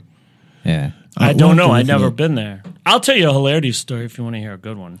 Yeah. I We'll don't have know. to I've look it never up. been there. I'll tell you a hilarity story if you want to hear a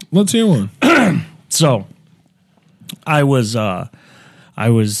good one. Let's hear one. So, I was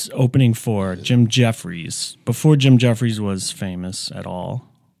opening for Jim Jeffries before Jim Jeffries was famous at all.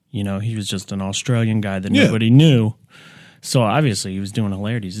 You know, he was just an Australian guy that Yeah. nobody knew. So obviously he was doing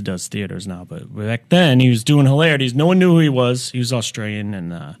hilarities. He does theaters now, but back then he was doing hilarities. No one knew who he was. He was Australian,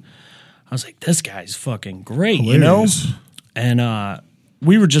 and I was like, "This guy's fucking great," Hilarious. you know. And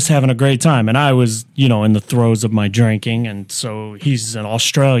we were just having a great time, and I was, you know, in the throes of my drinking, and so he's an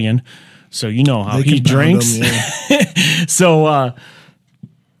Australian, so you know how They he can pound drinks. them, yeah. So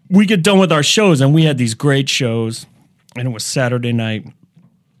we get done with our shows, and we had these great shows, and it was Saturday night,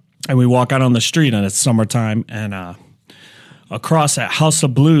 and we walk out on the street, and it's summertime, and across at House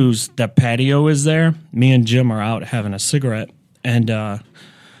of Blues, that patio is there. Me and Jim are out having a cigarette, and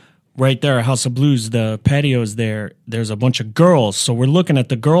right there at House of Blues, the patio is there. There's a bunch of girls, so we're looking at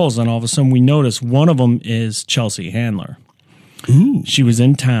the girls, and all of a sudden we notice one of them is Chelsea Handler. Ooh. She was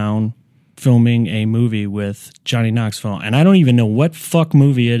in town filming a movie with Johnny Knoxville, and I don't even know what fuck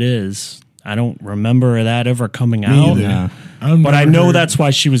movie it is. I don't remember that ever coming out, either. Yeah. I've but I never know heard- that's why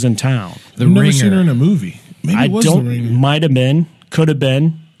she was in town. The I've never Ringer. seen her in a movie. Maybe I it was don't. The Ringer. Might have been. Could have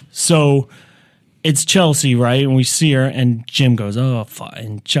been. So it's Chelsea, right? And we see her, and Jim goes, "Oh, fuck,"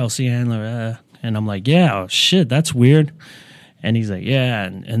 and Chelsea Handler, and I'm like, "Yeah, oh, shit, that's weird." And he's like, "Yeah,"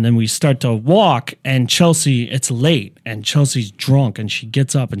 and then we start to walk, and Chelsea, it's late, and Chelsea's drunk, and she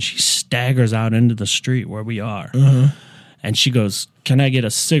gets up and she staggers out into the street where we are, and she goes, "Can I get a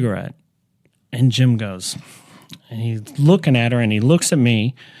cigarette?" And Jim goes, and he's looking at her, and he looks at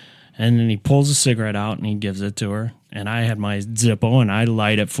me. And then he pulls a cigarette out and he gives it to her. And I had my Zippo and I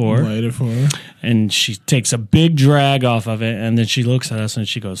light it for her. Light it for her. And she takes a big drag off of it. And then she looks at us and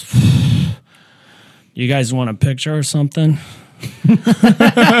she goes, "You guys want a picture or something?"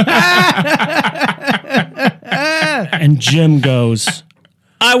 And Jim goes,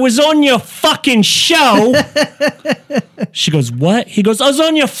 "I was on your fucking show." She goes, "What?" He goes, "I was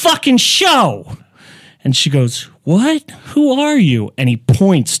on your fucking show." And she goes, "What? Who are you?" And he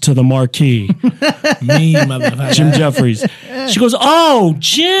points to the marquee. Me, motherfucker. Jim Jeffries. She goes, "Oh,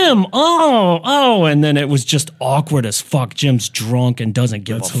 Jim. Oh." And then it was just awkward as fuck. Jim's drunk and doesn't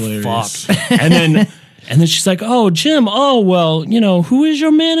give That's a hilarious. fuck. And then she's like, "Oh, Jim. Oh, well, you know, who is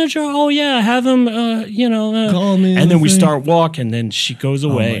your manager? Oh, yeah, have him, Call me And then we thing. start walking. Then she goes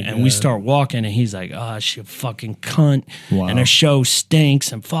away, my and we God. start walking. And he's like, "Oh, she a fucking cunt, Wow. and her show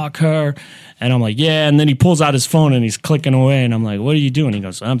stinks, and fuck her." And I'm like, "Yeah." And then he pulls out his phone and he's clicking away. And I'm like, "What are you doing?" He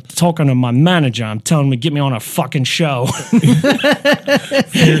goes, "I'm talking to my manager. I'm telling him to get me on a fucking show."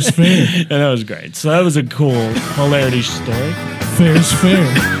 Fair's fair. And that was great. So that was a cool hilarity story. Fair's fair.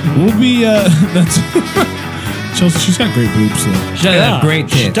 We'll be, that's, Chelsea, she's got great boobs, though. She does have great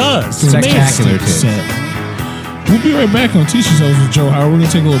She tits. does. It's amazing. Spectacular tits. Set. We'll be right back on Teach Yourselves with Joe Howard. We're going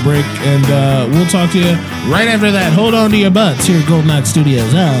to take a little break, and we'll talk to you right after that. Hold on to your butts here at Golden Knot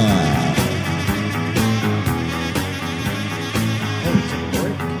Studios.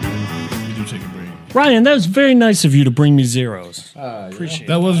 We do take a break. Ryan, that was very nice of you to bring me zeros. Appreciate it.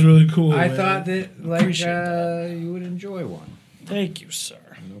 That was really cool. I man. thought that like Appreciate you would enjoy one. Thank you, sir.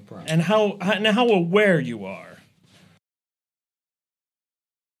 No problem. And how aware you are.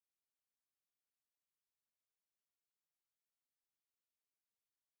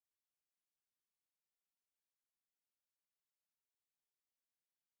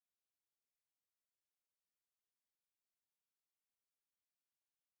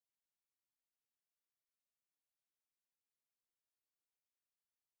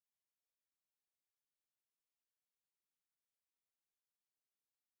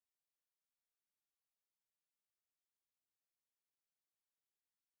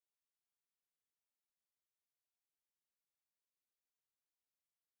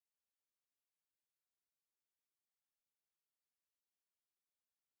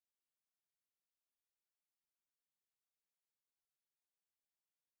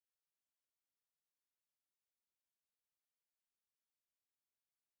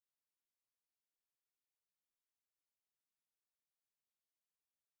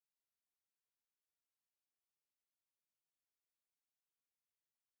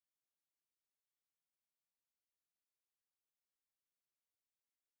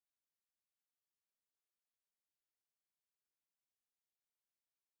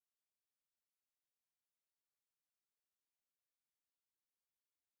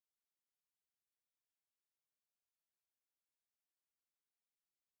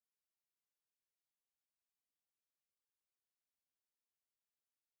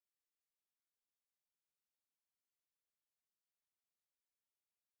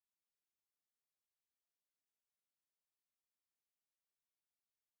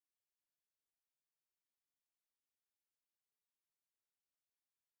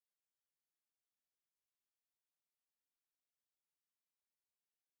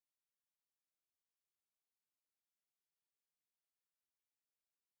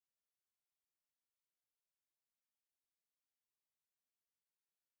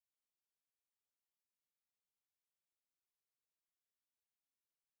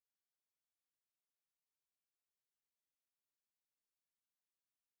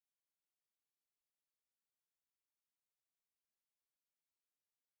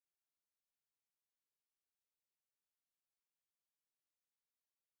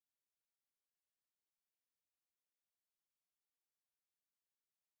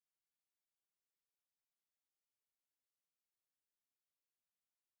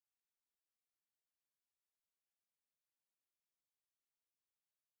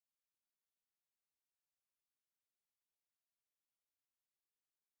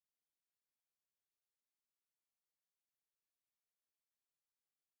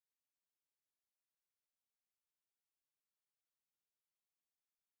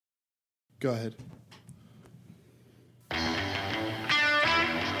 Go ahead.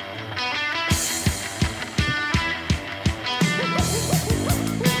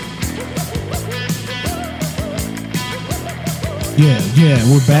 Yeah,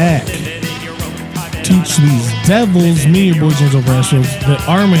 we're back. Teach these devils. Me, your boy James O'Brien. But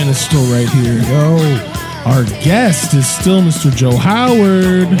our man is still right here. Yo, our guest is still Mr. Joe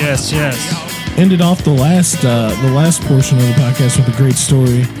Howard. Yes. Ended off the last portion of the podcast with a great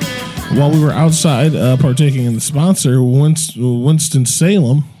story. While we were outside partaking in the sponsor,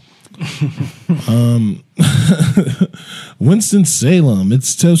 Winston-Salem. Winston-Salem.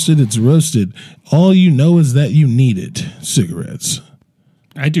 It's toasted, it's roasted. All you know is that you need it. Cigarettes.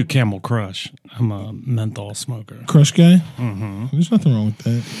 I do Camel Crush. I'm a menthol smoker. Crush guy? Mm-hmm. There's nothing wrong with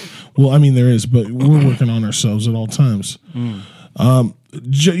that. Well, I mean, there is, but we're working on ourselves at all times.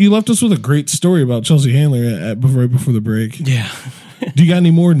 You left us with a great story about Chelsea Handler right before the break. Yeah. Do you got any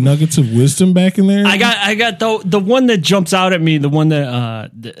more nuggets of wisdom back in there? I got the one that jumps out at me. The one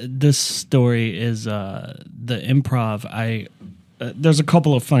that this story is the improv. There's a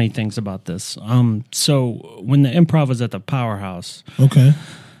couple of funny things about this. So when the improv was at the Powerhouse, okay,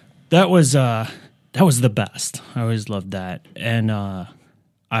 that was the best. I always loved that, and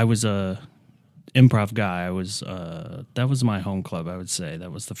I was a improv guy. That was my home club. I would say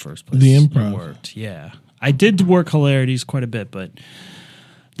that was the first place the improv I worked. Yeah. I did work Hilarities quite a bit, but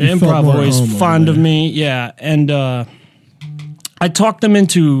the You felt improv more always at home fond over of there. me. Yeah. And I talked them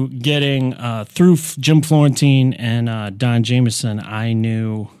into getting, through Jim Florentine and Don Jameson, I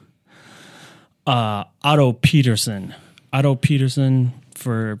knew Otto Peterson. Otto Peterson,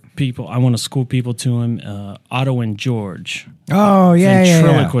 for people, I want to school people to him, Otto and George. Oh, yeah.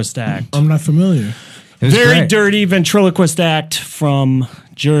 Ventriloquist act. I'm not familiar. It was Very great. dirty ventriloquist act from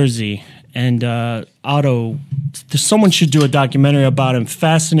Jersey. And Otto, someone should do a documentary about him.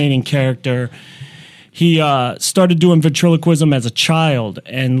 Fascinating character. He started doing ventriloquism as a child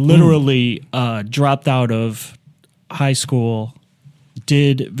and literally dropped out of high school,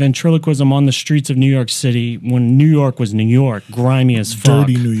 did ventriloquism on the streets of New York City when New York was New York, grimy as fuck.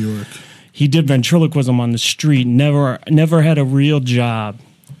 Dirty New York. He did ventriloquism on the street, never had a real job,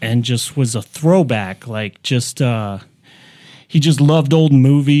 and just was a throwback. Like, he just loved old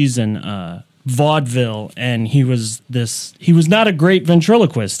movies and vaudeville, and he was not a great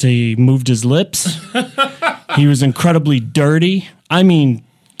ventriloquist. He moved his lips. He was incredibly dirty. I mean,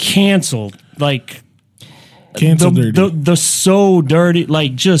 canceled. Like, Dirty. the so dirty.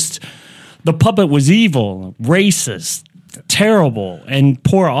 Like, just the puppet was evil, racist, terrible, and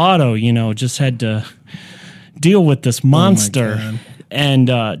poor Otto, just had to deal with this monster, God. and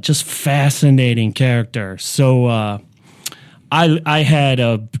just fascinating character. So I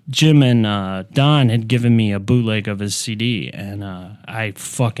had Jim and Don had given me a bootleg of his CD, and I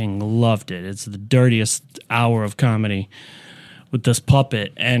fucking loved it. It's the dirtiest hour of comedy with this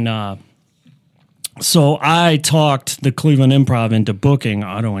puppet, and so I talked the Cleveland Improv into booking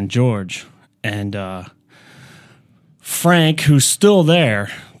Otto and George, and Frank, who's still there,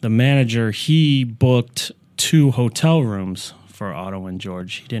 the manager, he booked 2 hotel rooms for Otto and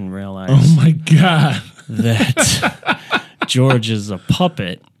George. He didn't realize Oh my God. that George is a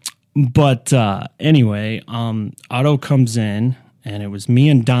puppet. But anyway, Otto comes in, and it was me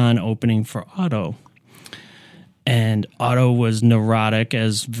and Don opening for Otto. And Otto was neurotic,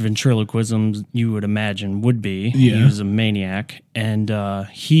 as ventriloquism you would imagine would be. Yeah. He was a maniac. And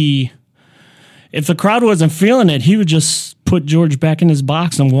if the crowd wasn't feeling it, he would just put George back in his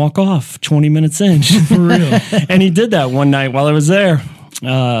box and walk off 20 minutes in. For real. And he did that one night while I was there.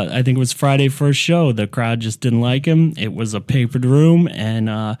 I think it was Friday first show. The crowd just didn't like him. It was a papered room,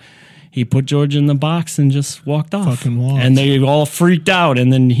 and he put George in the box and just walked off. Fucking walked. And they all freaked out.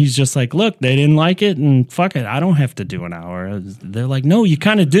 And then he's just like, look, they didn't like it, and fuck it, I don't have to do an hour. They're like, no, you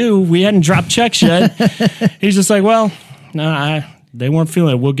kind of do. We hadn't dropped checks yet. He's just like, well, no, they weren't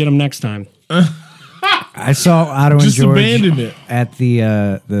feeling it. We'll get them next time. I saw Otto and Just George abandoned it. at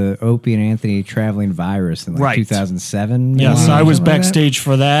the Opie and Anthony Traveling Virus in Right. 2007. Yes, maybe, I was something like that. backstage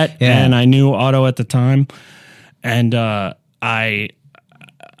for that, Yeah. and I knew Otto at the time, and I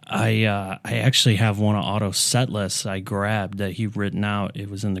actually have one of Otto's set lists I grabbed that he written out. It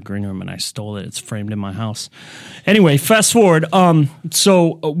was in the green room, and I stole it. It's framed in my house. Anyway, fast forward.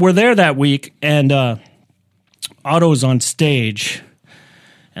 So we're there that week, and Otto's on stage,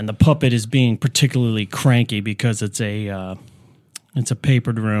 and the puppet is being particularly cranky because it's a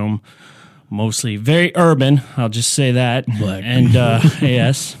papered room, mostly very urban. I'll just say that. Black and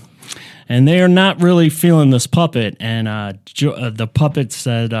yes, and they are not really feeling this puppet. And the puppet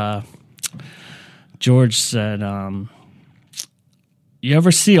said, George said, You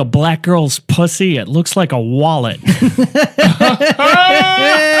ever see a black girl's pussy? It looks like a wallet.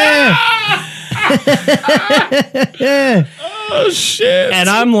 Oh shit! And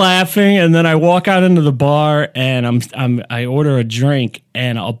I'm laughing, and then I walk out into the bar, and I order a drink,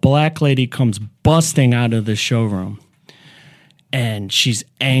 and a black lady comes busting out of the showroom, and she's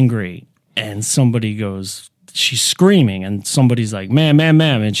angry, and somebody goes, she's screaming, and somebody's like, ma'am,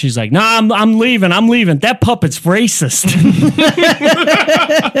 and she's like, no, I'm leaving. That puppet's racist.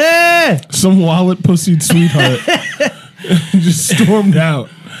 Some wallet pussied sweetheart just stormed out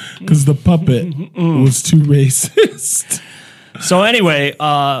because the puppet was too racist. So anyway,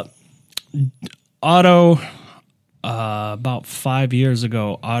 Otto, about 5 years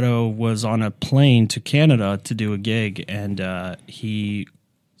ago, Otto was on a plane to Canada to do a gig, and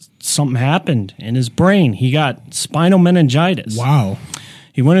something happened in his brain. He got spinal meningitis. Wow.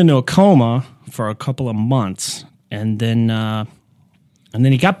 He went into a coma for a couple of months, and then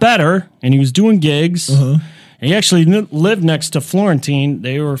he got better, and he was doing gigs. And he actually lived next to Florentine.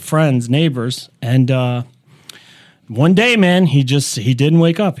 They were friends, neighbors, and one day, man, he didn't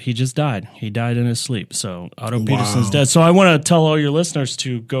wake up. He just died. He died in his sleep. So Otto Peterson's dead. So I want to tell all your listeners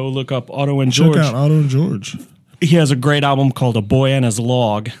to go look up Otto and George. Check out Otto and George. He has a great album called A Boy and His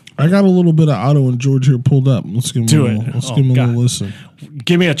Log. I got a little bit of Otto and George here pulled up. Let's give him a little listen.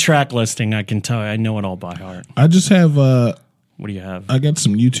 Give me a track listing. I can tell you. I know it all by heart. I just have. What do you have? I got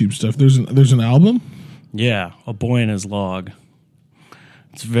some YouTube stuff. There's an album. Yeah, A Boy and His Log.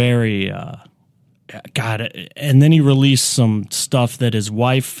 It's very. And then he released some stuff that his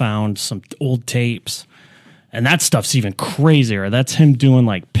wife found, some old tapes. And that stuff's even crazier. That's him doing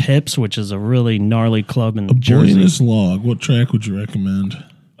like Pips, which is a really gnarly club in Jersey. Boy in His Log. What track would you recommend?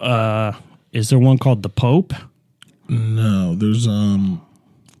 Is there one called The Pope? No, there's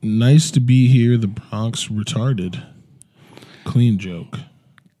Nice to Be Here, The Bronx Retarded. Clean Joke.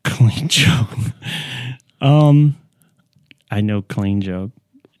 Clean Joke. I know Clean Joke.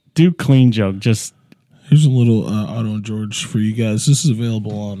 Do Clean Joke. Just here's a little Otto and George for you guys. This is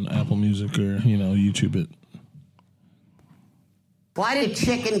available on Apple Music or YouTube it. Why did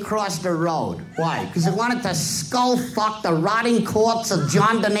chicken cross the road? Why? Because it wanted to skull fuck the rotting corpse of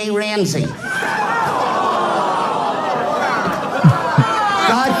John Benet Ramsey.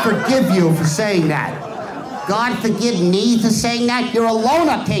 God forgive you for saying that. God forgive me for saying that? You're alone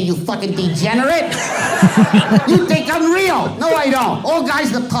up here, you fucking degenerate. You think I'm real? No, I don't. All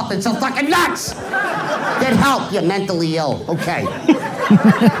guys are puppets are fucking nuts. Get help, you're mentally ill. Okay.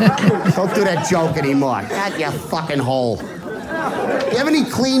 Don't do that joke anymore. God, you fucking hole. You have any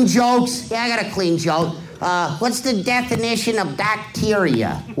clean jokes? Yeah, I got a clean joke. What's the definition of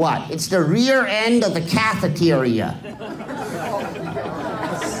bacteria? What? It's the rear end of the cafeteria.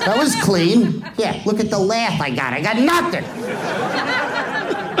 That was clean. Yeah, look at the laugh I got. I got nothing.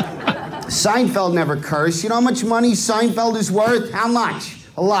 Seinfeld never cursed. You know how much money Seinfeld is worth? How much?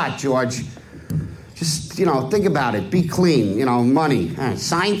 A lot, George. Just, think about it. Be clean. Money.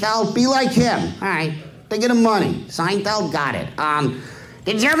 Seinfeld, be like him. All right. Think of the money. Seinfeld got it.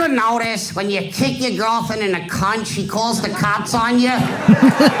 Did you ever notice when you kick your girlfriend in the cunt, she calls the cops on you?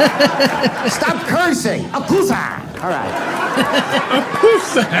 Stop cursing. A pusa. All right. A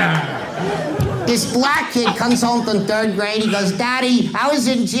pusa. This black kid comes home from third grade. He goes, Daddy, I was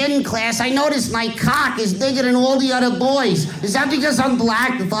in gym class. I noticed my cock is bigger than all the other boys. Is that because I'm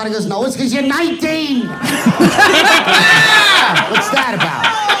black? The father goes, no, it's because you're 19. What's that about?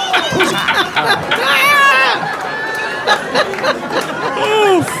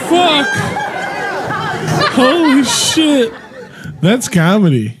 Oh, fuck. Holy shit. That's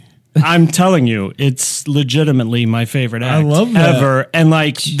comedy. I'm telling you, it's legitimately my favorite act I love that. ever. And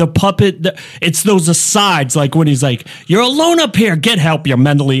like the puppet, it's those asides, like when he's like, "You're alone up here, get help, you're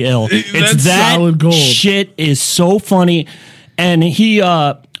mentally ill." That's solid gold. Shit is so funny. And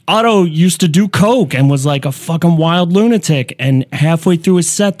Otto used to do coke and was like a fucking wild lunatic. And halfway through his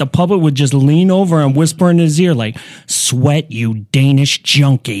set, the puppet would just lean over and whisper in his ear like, "Sweat, you Danish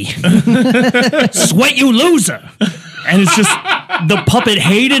junkie. Sweat, you loser." And it's just, the puppet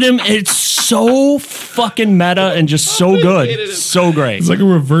hated him. It's so fucking meta and just so good. So great. It's like a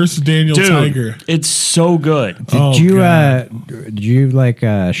reverse Daniel Dude, Tiger. it's so good. Did you like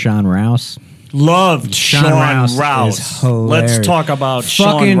Sean Rouse? Loved Sean Rouse. Is hilarious. Let's talk about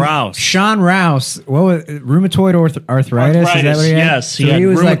Sean Rouse. Sean Rouse. What was rheumatoid arthritis? Is that what he had? Yes, he had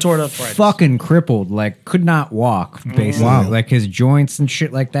was rheumatoid like arthritis. fucking crippled, like could not walk, basically. Wow. Like his joints and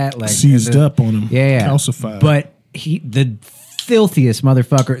shit like that, like Seized up on him. Yeah, Calcified. But the filthiest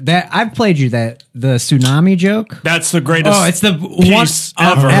motherfucker. That I've played you the tsunami joke. That's the greatest. Oh, it's the piece one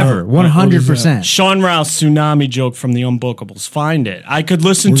ever. 100%. Sean Rouse tsunami joke from the Unbookables. Find it. I could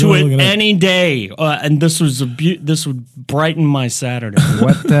listen to gonna look it it up. any day, and this would brighten my Saturday.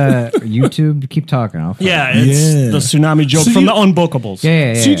 What YouTube? Keep talking. I'll find Yeah, it. it's the tsunami joke So from you- the Unbookables.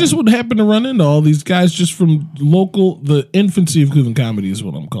 Yeah. So you just would happen to run into all these guys just from the infancy of Cleveland comedy is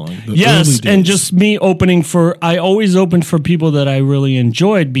what I'm calling. The early Yes, days. and just me opening I always opened for people that I really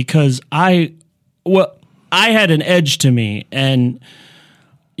enjoyed because I had an edge to me, and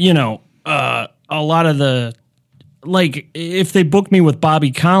a lot of the if they booked me with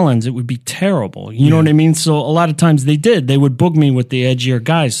Bobby Collins, it would be terrible. You know what I mean? So a lot of times they would book me with the edgier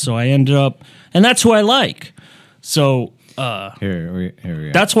guys. So I ended up, and that's who I like. So. Here we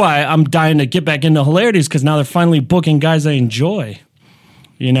go. That's why I'm dying to get back into hilarities because now they're finally booking guys I enjoy,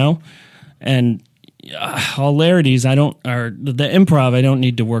 and hilarities. The improv. I don't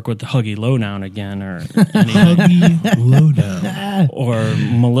need to work with the Huggy Lowdown again or Huggy Lowdown. or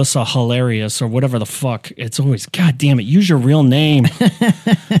Melissa Hilarious or whatever the fuck. It's always God damn it. Use your real name. Is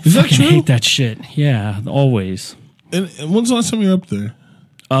that Fucking true? hate that shit. Yeah, always. And when's the last time you were up there?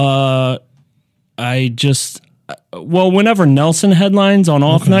 Whenever Nelson headlines on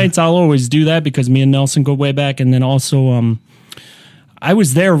off nights, I'll always do that because me and Nelson go way back. And then also, I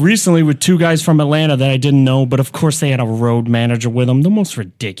was there recently with two guys from Atlanta that I didn't know, but of course they had a road manager with them. The most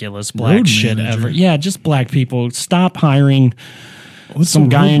ridiculous black Road shit manager? ever. Yeah, just black people. Stop hiring some a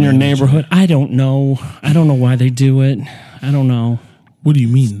guy road in your manager? neighborhood. I don't know. I don't know why they do it. I don't know. What do you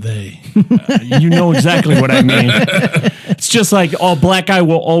mean they? You know exactly what I mean. It's just like, black guy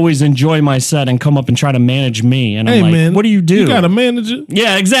will always enjoy my set and come up and try to manage me. And I'm Hey like, man, what do you do? You got to manage it.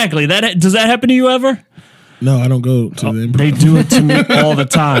 Yeah, exactly. Does that happen to you ever? No, I don't go to the improv. They do it to me all the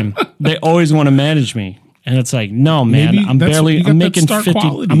time. They always want to manage me. And it's like, no, man, Maybe I'm you got making that star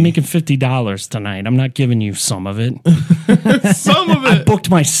quality. I'm making $50 tonight. I'm not giving you some of it. Some of it. Booked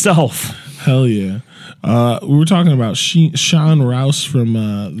myself. Hell yeah. We were talking about Sean Rouse from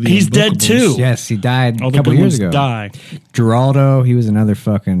the He's dead Unbookables. too. Yes, he died All a the couple good years ones ago. die. Geraldo, he was another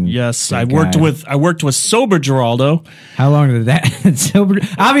fucking. Yes, big I worked guy. with sober Geraldo. How long did that? Sober?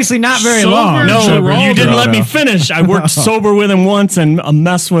 Obviously, not very Sober long. No, Geraldo. you didn't let me finish. I worked sober with him once and a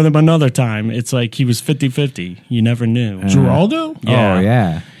mess with him another time. It's like he was 50-50. You never knew. Geraldo? Yeah. Oh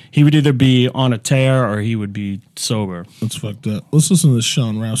yeah. He would either be on a tear or he would be sober. That's fucked up. Let's listen to this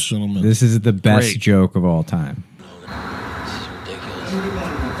Sean Rouse gentleman. This is the best Great. joke of all time.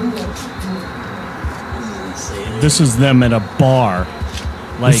 This is them at a bar.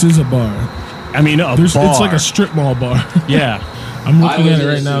 Like, This is a bar. I mean, a It's bar. like a strip mall bar. Yeah. I'm looking was at it in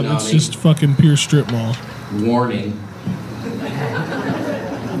a right now. It's tsunami. just fucking pure strip mall. Warning.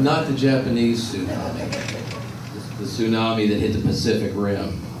 Not the Japanese tsunami. The tsunami that hit the Pacific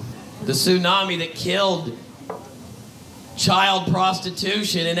Rim. The tsunami that killed child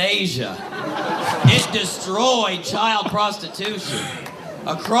prostitution in Asia. It destroyed child prostitution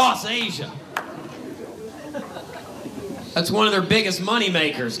across Asia. That's one of their biggest money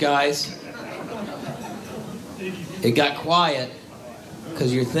makers, guys. It got quiet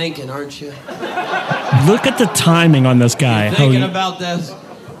because you're thinking, aren't you? Look at the timing on this guy. You're How thinking he- about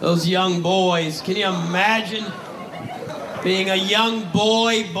those young boys. Can you imagine being a young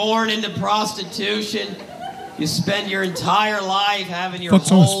boy born into prostitution? You spend your entire life having your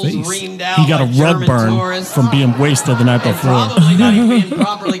What's on his holes face? reamed out he got a like rug German burn tourists, from being wasted the night and before. probably not even being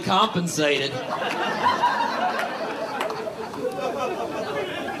properly compensated.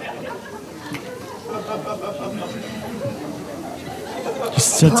 He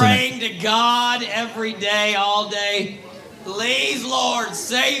sits in it. Praying to God every day, all day. Please, Lord,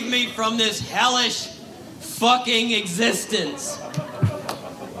 save me from this hellish fucking existence.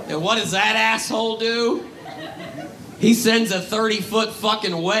 And what does that asshole do? He sends a 30-foot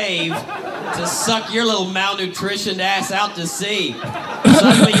fucking wave to suck your little malnutritioned ass out to sea.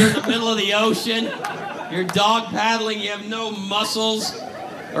 Suddenly you're in the middle of the ocean. You're dog paddling. You have no muscles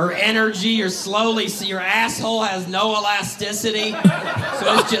or energy. You're slowly, your asshole has no elasticity.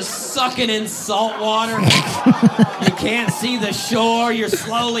 So it's just sucking in salt water. You can't see the shore. You're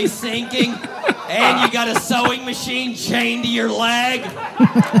slowly sinking. And you got a sewing machine chained to your leg.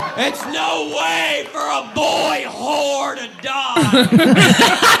 It's no way for a boy whore to die.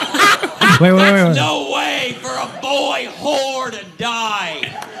 Wait. No way for a boy whore to die.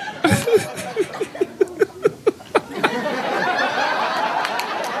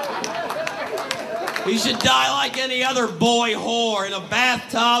 He should die like any other boy whore in a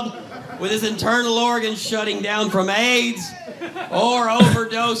bathtub with his internal organs shutting down from AIDS or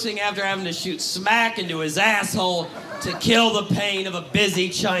overdosing after having to shoot smack into his asshole to kill the pain of a busy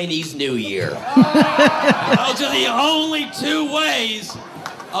Chinese New Year. Those are the only two ways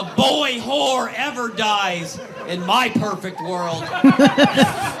a boy whore ever dies in my perfect world.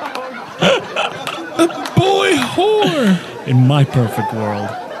 Boy whore. In my perfect world.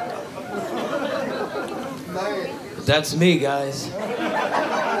 But that's me, guys.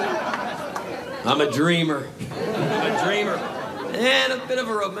 I'm a dreamer. And a bit of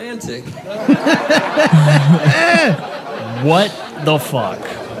a romantic. What the fuck?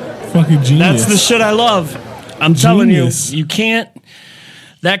 Fucking genius. That's the shit I love. I'm telling Genius. you can't.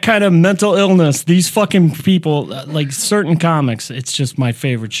 That kind of mental illness, these fucking people, like certain comics, it's just my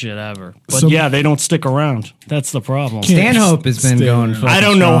favorite shit ever. But So- yeah, they don't stick around. That's the problem. Stanhope has been Stay going. around. fucking I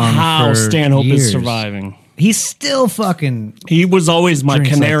don't know strong how for Stanhope years. is surviving. He's still fucking. He was always my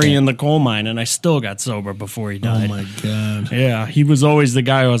Drinks canary like that. in the coal mine, and I still got sober before he Oh died. my god. Yeah, he was always the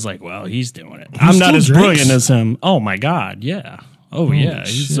guy who was like, well, he's doing it. He I'm not still as drinks? brilliant as him. Oh my God, yeah. Oh yeah,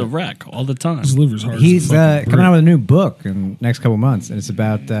 he's shit. a wreck all the time. His liver's hard. He's as a fucking coming out brick. with a new book in the next couple months, and it's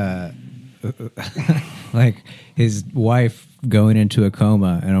about like his wife going into a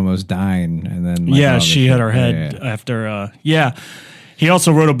coma and almost dying, and then like, all Yeah, this she shit. hit her head Yeah. after. Yeah, he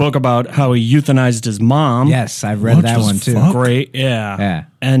also wrote a book about how he euthanized his mom. Yes, I've read What that the one too. fuck? Great. Yeah. Yeah.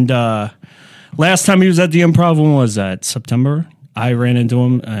 And last time he was at the Improv, when was that? September. I ran into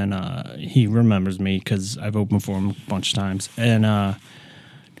him, and he remembers me because I've opened for him a bunch of times. And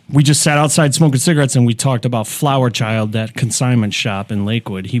we just sat outside smoking cigarettes, and we talked about Flower Child, that consignment shop in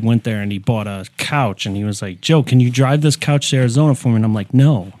Lakewood. He went there and he bought a couch, and he was like, Joe, can you drive this couch to Arizona for me? And I'm like,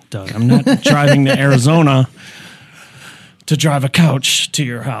 no, Doug, I'm not driving to Arizona to drive a couch to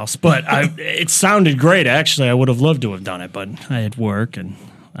your house. But it sounded great, actually. I would have loved to have done it, but I had work, and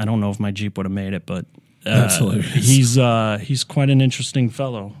I don't know if my Jeep would have made it, but That's hilarious. he's quite an interesting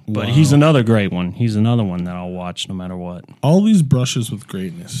fellow. But he's another great one. He's another one that I'll watch no matter what. All these brushes with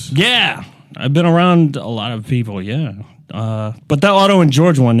greatness. Yeah, I've been around a lot of people. Yeah, but that Otto and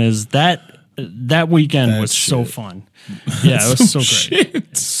George one is that weekend That was so shit. fun. Yeah, it was so great.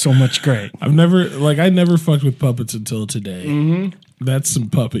 Shit. So much great. I never fucked with puppets until today. Mm-hmm. That's some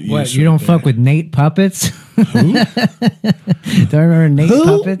puppet use. What, you don't fuck with Nate Puppets? Who? Do I remember Nate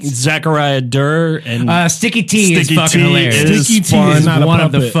Puppets? Zachariah Durr and Sticky T is Sticky fucking T hilarious. is Sticky T fun. is not a one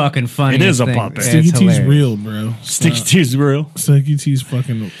of the puppet. fucking funniest It is a things. puppet. It's Sticky T's hilarious. real, bro. Sticky T's real. Sticky T's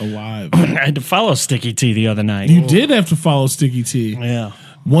fucking alive. I had to follow Sticky T the other night. You did have to follow Sticky T. Yeah,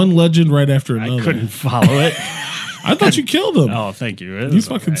 One legend right after another. I couldn't follow it. I thought you killed him. Oh, thank you. It you was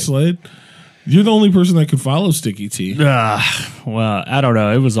fucking okay. slid. You're the only person that could follow Sticky T. Well, I don't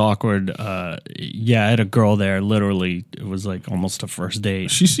know. It was awkward. Yeah, I had a girl there. Literally, it was like almost a first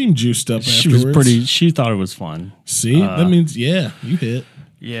date. She seemed juiced up She afterwards. was pretty. She thought it was fun. See? That means, yeah, you hit.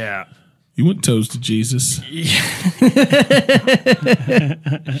 Yeah. You went toes to Jesus.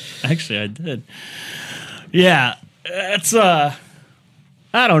 Actually, I did. Yeah, it's I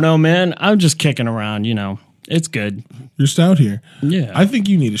don't know, man. I'm just kicking around. You know, it's good. You're stout here. Yeah. I think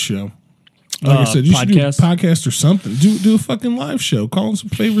you need a show. Like I said, you should do a podcast? podcast or something. Do a fucking live show. Call in some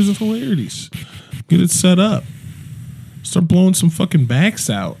favors of hilarities. Get it set up. Start blowing some fucking backs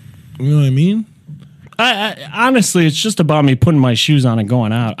out. You know what I mean? I honestly, it's just about me putting my shoes on and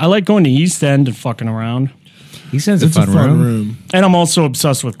going out. I like going to East End and fucking around. He says It's a fun room. room. And I'm also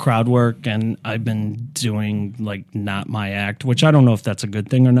obsessed with crowd work, and I've been doing like not my act, which I don't know if that's a good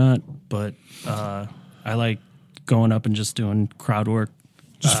thing or not, but I like going up and just doing crowd work.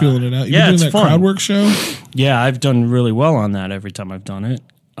 Just feeling it out. You yeah, doing it's that fun. crowd work show? Yeah, I've done really well on that every time I've done it.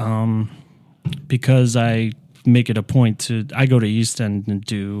 Because I make it a point to, I go to East End and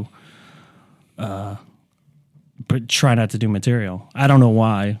do, but try not to do material. I don't know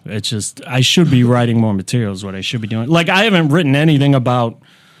why. It's just, I should be writing more material is what I should be doing. Like, I haven't written anything about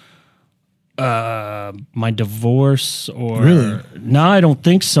my divorce or. Really? No, I don't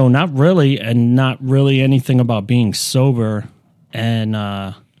think so. Not really. And not really anything about being sober. And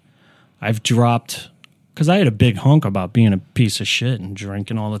I've dropped, because I had a big hunk about being a piece of shit and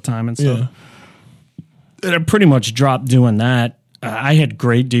drinking all the time and stuff. Yeah. And I pretty much dropped doing that. I had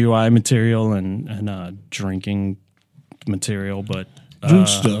great DUI material and drinking material, but Drink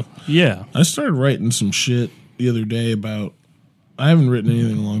stuff. yeah. I started writing some shit the other day about. I haven't written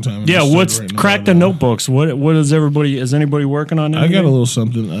anything in a long time. and I Yeah, started what's writing crack about the it. notebooks? What is anybody working on I anything? got a little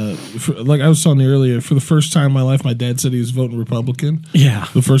something. Like I was telling you earlier, for the first time in my life, my dad said he was voting Republican. Yeah.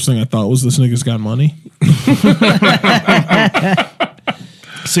 The first thing I thought was this nigga's got money.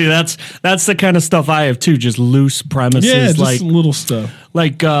 See, that's the kind of stuff I have too, just loose premises. Yeah, just like some little stuff.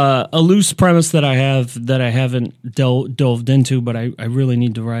 like a loose premise that I have that I haven't delved into, but I really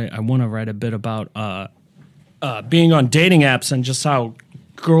need to write. I want to write a bit about being on dating apps and just how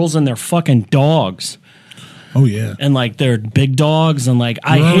girls and their fucking dogs. Oh yeah, And like they're big dogs, and like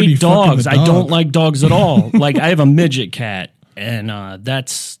I already hate dogs. fucking the I don't dog. like dogs at all. Like I have a midget cat, and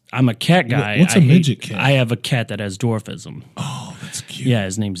I'm a cat guy. What's a a midget cat? I have a cat that has dwarfism. oh that's cute. Yeah,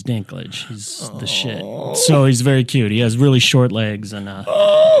 his name's Dinklage. He's the shit. So he's very cute. He has really short legs, and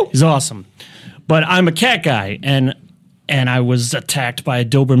he's awesome. But I'm a cat guy, and I was attacked by a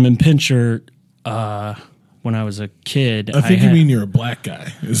Doberman Pinscher when I was a kid. I think you mean you're a black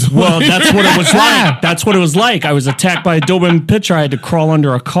guy. Well, that's what it was like. That's what it was like. I was attacked by a Doberman Pinscher. I had to crawl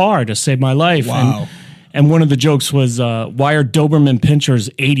under a car to save my life. Wow. And one of the jokes was, why are Doberman Pinschers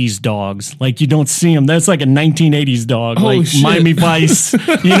 80s dogs? Like, you don't see them. That's like a 1980s dog. Holy like shit. Miami Vice.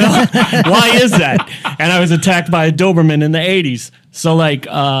 You know? Why is that? And I was attacked by a Doberman in the 80s. So, like,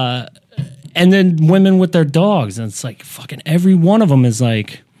 and then women with their dogs. And it's like, fucking every one of them is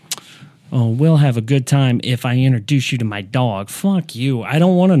like, oh, we'll have a good time if I introduce you to my dog. Fuck you. I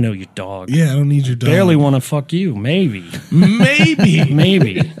don't want to know your dog. Yeah, I don't need your dog. Barely want to fuck you. Maybe. Maybe.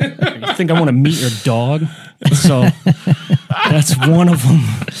 Maybe. You think I want to meet your dog? So that's one of them.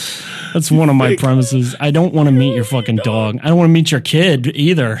 That's one of my premises. I don't want to meet your fucking dog. I don't want to meet your kid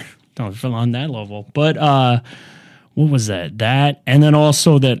either. Don't feel on that level. But what was that? That, and then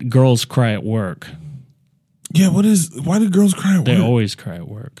also that girls cry at work. Yeah, why do girls cry at They work? always cry at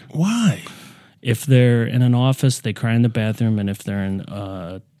work. Why? If they're in an office, they cry in the bathroom, and if they're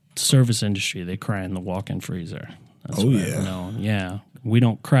in service industry, they cry in the walk-in freezer. That's Oh, what yeah. I've known. Yeah. We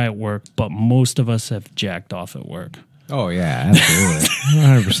don't cry at work, but most of us have jacked off at work. Oh yeah,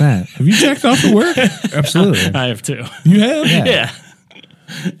 absolutely, 100%. Have you jacked off at work? Absolutely. I have too. You have? Yeah.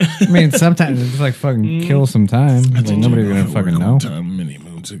 I mean, sometimes it's just like fucking kill some time. Like, nobody's gonna fucking know. One time, many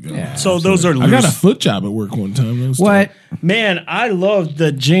moons ago. Yeah. So those are I got a loose. foot job at work one time. That was What? Man, I love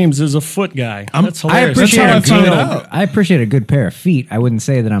that James is a foot guy. That's I hilarious. appreciate how I a found good. out. I appreciate a good pair of feet. I wouldn't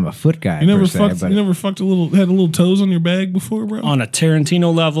say that I'm a foot guy. You never per se, fucked. but You never fucked had a little toes on your bag before, bro. On a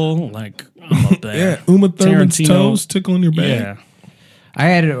Tarantino level, like, I'm up there. Yeah, Uma Thurman's Tarantino. toes tickling your bag. Yeah. I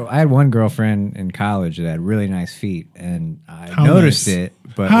had one girlfriend in college that had really nice feet, and I How noticed nice? it.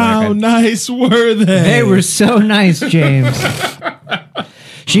 But How like, nice were they? they were so nice, James.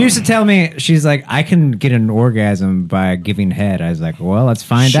 She used to tell me, she's like, I can get an orgasm by giving head. I was like, well, let's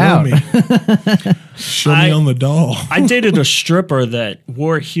find out. Me. Show me on the doll. I dated a stripper that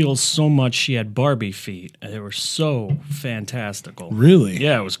wore heels so much she had Barbie feet. They were so fantastical. Really?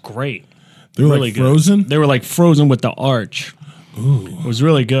 Yeah, it was great. They were Really like good. frozen. They were like frozen with the arch. Ooh. It was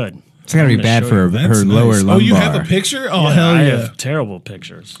really good. It's gotta be gonna bad show for you. her That's lower nice. lumbar. Oh, you have the picture? Oh, hell I yeah! have terrible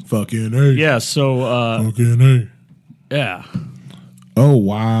pictures. Fucking A. Yeah, so Fucking A. yeah. Oh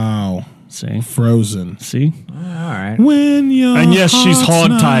wow! See? Frozen. See? All right. When your And yes, she's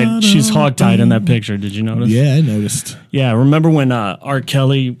heart's hogtied. not She's hogtied in that open. picture. Did you notice? Yeah, I noticed. Yeah, remember when R.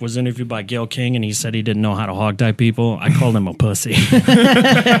 Kelly was interviewed by Gayle King and he said he didn't know how to hogtie people? I called him a pussy.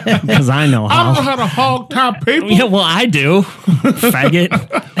 Because I know I don't know how. how to hog tie people. Yeah, well, I do. Faggot.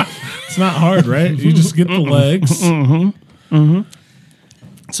 It's not hard, right? You just get the legs.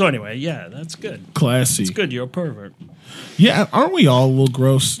 So anyway, yeah, that's good. Classy. It's good. You're a pervert. Yeah, aren't we all a little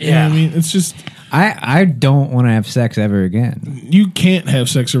gross? You know Yeah. what I mean, it's just I don't want to have sex ever again. you can't have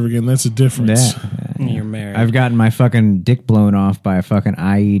sex ever again. That's a difference. Yeah. You're married. I've gotten my fucking dick blown off by a fucking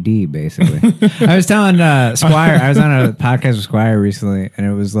IED, basically. I was telling Squire, I was on a podcast with Squire recently, and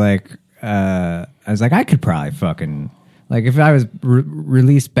it was like, I was like, I could probably fucking, like, if I was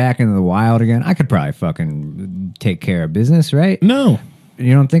released back into the wild again, I could probably fucking take care of business, right? No,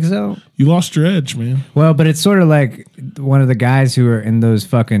 You don't think so? you lost your edge, man. Well, but it's sort of like one of the guys who are in those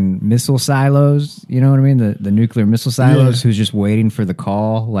fucking missile silos. You know what I mean? The nuclear missile silos. Yeah. Who's just waiting for the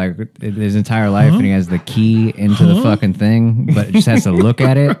call, like his entire life, and he has the key into the fucking thing, but just has to look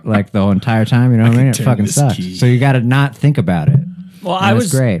at it like the whole entire time. You know what I mean? It turn fucking this sucks. key. So you got to not think about it. Well, And I it's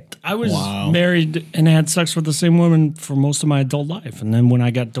was great. I was Wow. married and had sex with the same woman for most of my adult life, and then when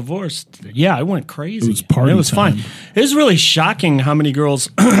I got divorced, yeah, I went crazy. It was party And it was time. fine. It was really shocking how many girls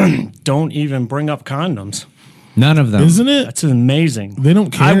don't even bring up condoms. None of them. Isn't it? That's amazing. They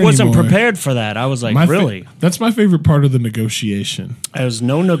don't care I wasn't anymore. prepared for that. I was like, My fa- really? that's my favorite part of the negotiation. There's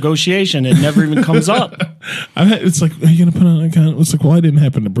no negotiation. It never even comes up. It's like, are you going to put on a condom? It's like, well, I didn't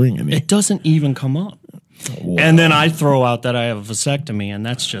happen to bring any. It doesn't even come up. And then I throw out that I have a vasectomy, and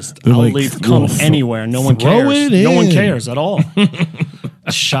that's just They're I'll like, leave cum well, anywhere. No one throw cares. it No one in. cares at all.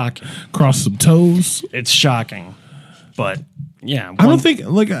 It's shocking. Cross some toes. It's shocking. But yeah, I don't think,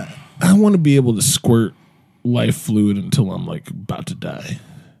 like, I want to be able to squirt life fluid until I'm like about to die.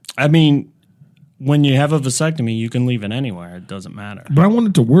 I mean, when you have a vasectomy, you can leave it anywhere. It doesn't matter. But I want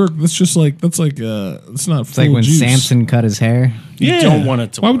it to work. It's not. It's like when Samson cut his hair. You don't want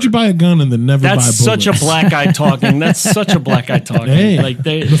it to Why work. would you buy a gun and then never buy bullets? That's such a black guy talking. That's such a black guy talking. Hey, like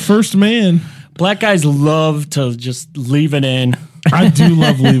the first man. Black guys love to just leave it in. I do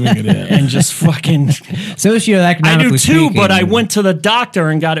love leaving it in. And just fucking. Socioeconomically I do too, speaking, but I went to the doctor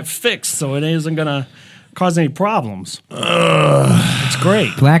and got it fixed, so it isn't going to cause any problems. It's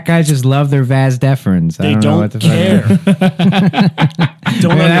great. Black guys just love their vas deferens. They know don't what the care.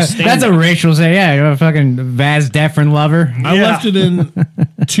 Don't understand. That's a racial say. Yeah, you're a fucking vas deferens lover. I left it in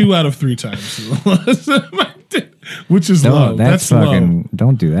 2 out of 3 times, which is low. That's fucking. Low.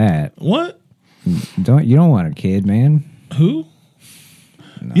 Don't do that. What? You don't want a kid, man. Who?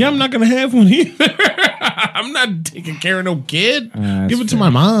 No. Yeah, I'm not gonna have one either. I'm not taking care of no kid. Give it to my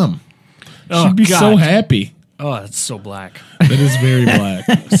mom. She'd be so happy. Oh, that's so black. That is very black.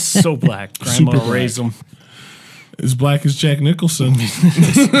 So black. Grandma Super raised them. As black as Jack Nicholson.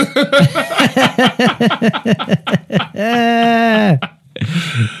 It's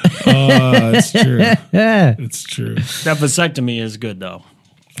true. It's true. That vasectomy is good, though.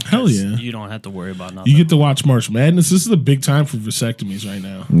 Hell yeah. You don't have to worry about nothing. You get to watch March Madness. This is a big time for vasectomies right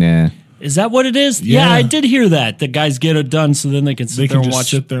now. Yeah. Is that what it is? Yeah, I did hear that. The guys get it done so then they can sit there and watch.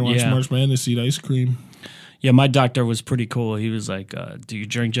 Sit there and watch March Madness, eat ice cream. Yeah, my doctor was pretty cool. He was like, do you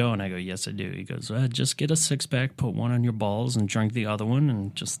drink, Joe? And I go, yes, I do. He goes, just get a 6-pack, put one on your balls, and drink the other one,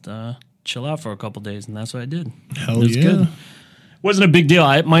 and just chill out for a couple days. And that's what I did. Hell it was yeah. good. Wasn't a big deal.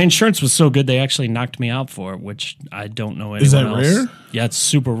 My insurance was so good, they actually knocked me out for it, which I don't know anyone else. Is that rare? Yeah, it's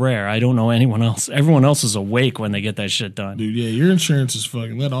super rare. I don't know anyone else. Everyone else is awake when they get that shit done. Dude, yeah, your insurance is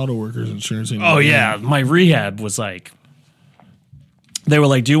fucking, that auto worker's insurance ain't. Oh, yeah. My rehab was like, they were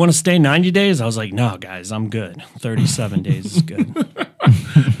like, do you want to stay 90 days? I was like, no, guys, I'm good. 37 days is good.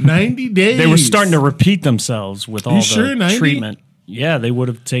 90 days? They were starting to repeat themselves with all the sure, 90? treatment. Yeah, they would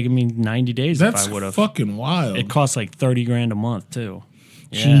have taken me 90 days That's if I would have. Fucking wild. It cost like $30,000 a month, too.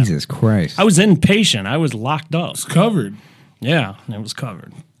 Yeah. Jesus Christ. I was inpatient. I was locked up. It's covered. Yeah, it was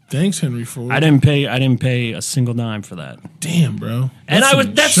covered. Thanks, Henry Ford. I didn't pay a single dime for that. Damn, bro.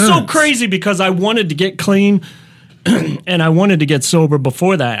 That's so crazy because I wanted to get clean and I wanted to get sober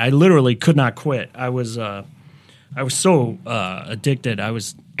before that. I literally could not quit. I was so addicted. I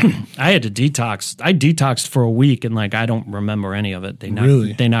had to detox. I detoxed for a week and like I don't remember any of it. They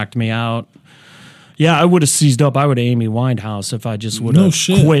knocked me out. Yeah, I would have seized up. I would have Amy Winehouse if I just would have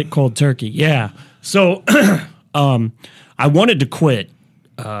quit cold turkey. Yeah. So I wanted to quit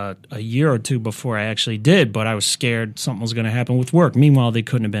a year or two before I actually did, but I was scared something was going to happen with work. Meanwhile, they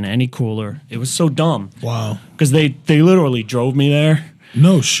couldn't have been any cooler. It was so dumb. Wow. Because they literally drove me there.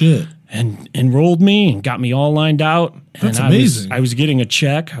 No shit. And enrolled me and got me all lined out. That's and amazing. I was getting a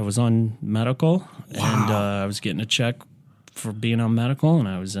check. I was on medical. Wow. And I was getting a check for being on medical, and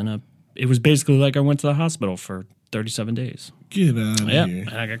I was it was basically like I went to the hospital for 37 days. Get out of here. And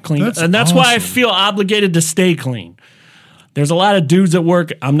I got clean. And that's why I feel obligated to stay clean. There's a lot of dudes at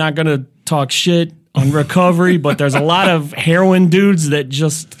work. I'm not going to talk shit on recovery, but there's a lot of heroin dudes that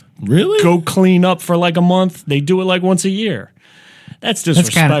just go clean up for like a month. They do it like once a year. That's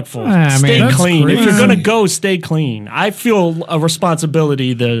disrespectful. Stay clean. If you're going to go, stay clean. I feel a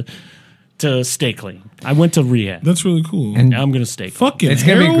responsibility to stay clean. I went to rehab. That's really cool. And I'm going to stay clean. Fucking it's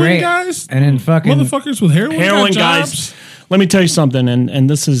heroin, gonna be great. Guys? And then fucking motherfuckers with heroin guys. Let me tell you something, and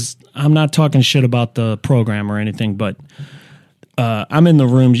this is, I'm not talking shit about the program or anything, but I'm in the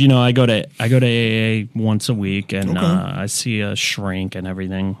rooms. You know, I go to AA once a week, and I see a shrink and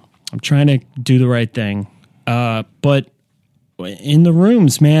everything. I'm trying to do the right thing, but in the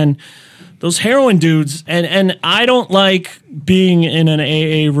rooms, man, those heroin dudes, and I don't like being in an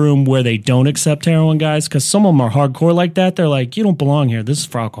AA room where they don't accept heroin guys, because some of them are hardcore like that. They're like, you don't belong here. This is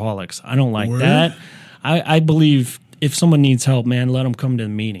for alcoholics. I don't like that. I believe if someone needs help, man, let them come to the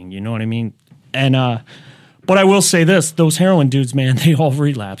meeting. You know what I mean? And but I will say this: those heroin dudes, man, they all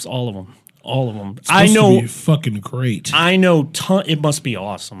relapse. All of them. All of them. I know. To be fucking great. I know. It must be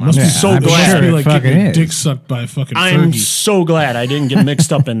awesome. Must be so glad. Sure, like getting your dick sucked by fucking. I'm so glad I didn't get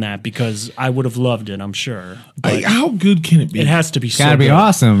mixed up in that, because I would have loved it. I'm sure. How good can it be? It has to be. Gotta be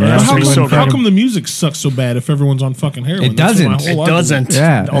awesome. How come the music sucks so bad if everyone's on fucking heroin? It doesn't. It doesn't.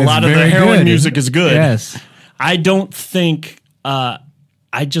 Yeah, a lot of the heroin music is good. Yes. I don't think.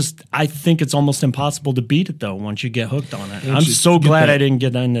 I think it's almost impossible to beat it though once you get hooked on it. I'm you so get glad that- I didn't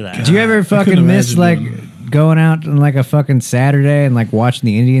get into that. Do you ever fucking couldn't miss like imagine going out on like a fucking Saturday and like watching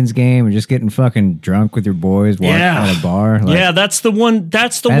the Indians game and just getting fucking drunk with your boys at a bar? Like, yeah, that's the one.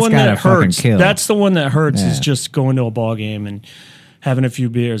 That's the That's one gotta that fucking hurts. kill. That's the one that hurts. Is Yeah. just going to a ball game and having a few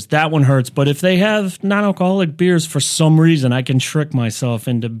beers. That one hurts. But if they have non-alcoholic beers for some reason, I can trick myself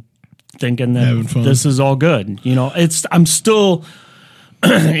into thinking Having that fun. this is all good. You know, I'm still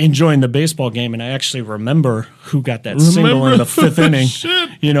enjoying the baseball game, and I actually remember who got that single in the fifth inning. Shit.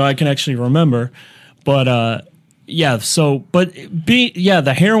 You know, I can actually remember. But yeah,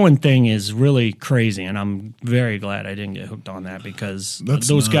 the heroin thing is really crazy, and I'm very glad I didn't get hooked on that because That's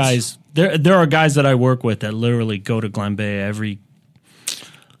those nuts. guys, there are guys that I work with that literally go to Glen Bay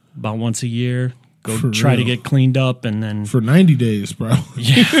about once a year, go For try to real. get cleaned up, and then For 90 days, probably.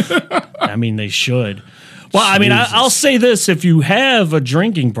 I mean, they should. Well, I mean, I'll say this: if you have a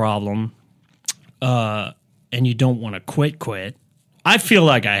drinking problem, and you don't want to quit, I feel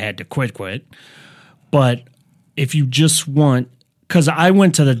like I had to quit. But if you just want, because I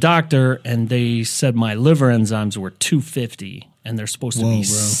went to the doctor and they said my liver enzymes were 250 and they're supposed to Whoa, be bro.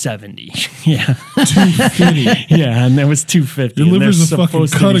 70. Yeah. 250. Yeah, and that was 250. Your and they're liver's a fucking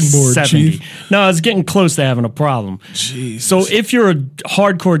supposed to be cutting board, 70. Chief. No, I was getting close to having a problem. Jesus. So if you're a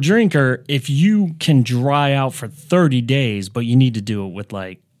hardcore drinker, if you can dry out for 30 days, but you need to do it with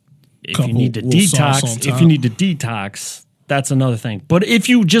like, if you Couple need to little sauce on detox, if top. you need to detox, that's another thing. But if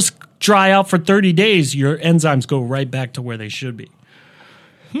you just dry out for 30 days, your enzymes go right back to where they should be.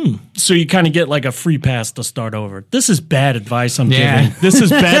 So you kind of get like a free pass to start over. This is bad advice I'm Yeah. giving. This is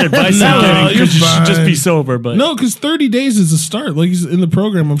bad advice No, I'm giving because you you're should just be fine. sober. But No, because 30 days is a start. Like in the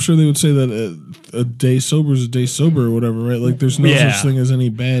program, I'm sure they would say that a day sober is a day sober or whatever, right? Like there's no Yeah. such thing as any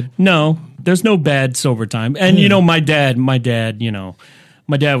bad. no, there's no bad sober time. And you know, my dad, you know,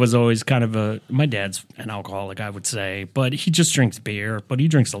 my dad was always kind of my dad's an alcoholic, I would say, but he just drinks beer, but he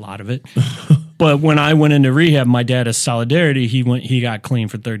drinks a lot of it. But when I went into rehab, my dad is Solidarity. He got clean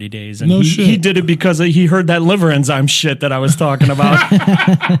for 30 days. And No he, shit. he did it because he heard that liver enzyme shit that I was talking about.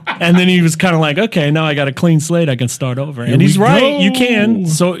 And then he was kind of like, okay, now I got a clean slate. I can start over. And he's we right. go. You can.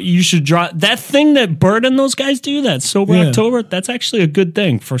 So you should draw that thing that Bird and those guys do, that Sober Yeah. October. That's actually a good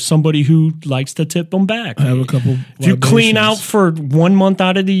thing for somebody who likes to tip them back. Have a couple. If you clean out libations. for 1 month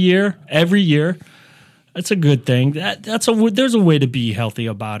out of the year, every year, that's a good thing. There's a way to be healthy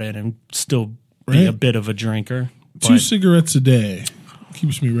about it and still be Right. a bit of a drinker. 2 But cigarettes a day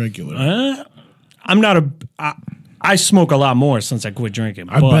keeps me regular. I'm not I smoke a lot more since I quit drinking.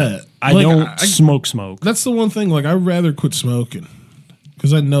 I but bet. I Like, don't I- smoke. That's the one thing. Like I'd rather quit smoking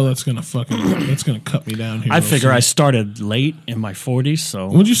because I know that's gonna cut me down here. I real figure soon. I started late in my 40s. So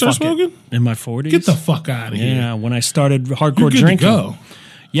When'd you start fuck it. smoking? In my 40s. Get the fuck out of here. Yeah, when I started hardcore You're good drinking. to go.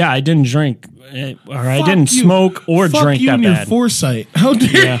 Yeah, I didn't drink, or I Fuck didn't you. smoke or Fuck drink you that and your bad. foresight. How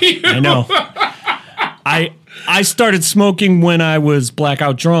dare Yeah, you? I know. I started smoking when I was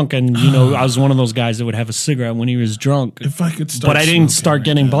blackout drunk, and you know I was one of those guys that would have a cigarette when he was drunk. If I could start, But I didn't smoking start right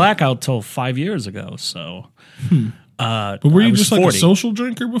getting now. blackout till 5 years ago. So, But were I you was just like 40. a social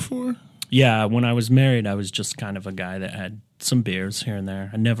drinker before? yeah, when I was married, I was just kind of a guy that had some beers here and there.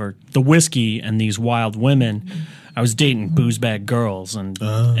 I never the whiskey and these wild women. I was dating booze bag girls, and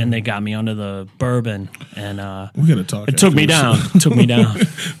they got me under the bourbon, and We gotta talk. it took me down. Took me down.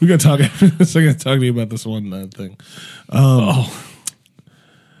 We gotta talk after this. I gotta talk to you about this one thing.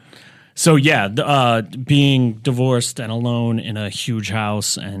 So yeah, being divorced and alone in a huge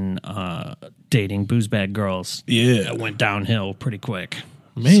house and dating booze bag girls, Yeah, that went downhill pretty quick.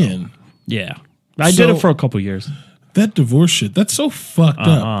 man, Yeah, I So- did it for a couple years. that divorce shit. That's so fucked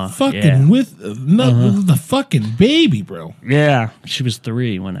up. Fucking yeah. with with the fucking baby, bro. Yeah, she was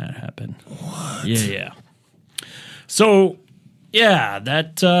 3 when that happened. What? Yeah. So yeah,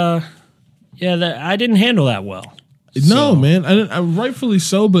 that I didn't handle that well. No, man, I rightfully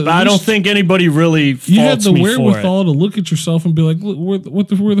so, but But I don't think anybody really faults you had the me for it. wherewithal to look at yourself and be like, "Look,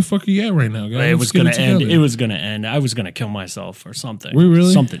 where the fuck are you at right now, guys?" It was Let's get going to end. together." It was going to end. I was going to kill myself or something. Were you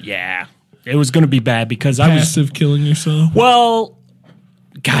really? Something. Yeah. It was going to be bad because I was. passive killing yourself. Well,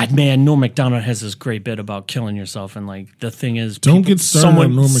 God, man, Norm Macdonald has this great bit about killing yourself, and like the thing is, Don't people- get started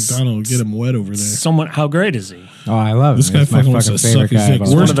on Norm Macdonald. Get him wet over there. Someone, how great is he? Oh, I love This him. guy He's my fucking wants to favorite suck his guy dick. of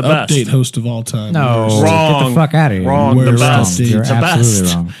all Worst One of time. the best. update host of all time. No, Worst. Wrong. get the fuck out of here. Wrong. You're The wrong. best. You're The absolutely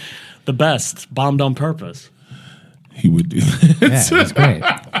best. wrong. The best. Bombed on purpose. He would do that. Yeah, it's great.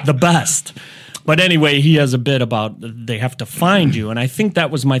 The best. But anyway, he has a bit about they have to find you, and I think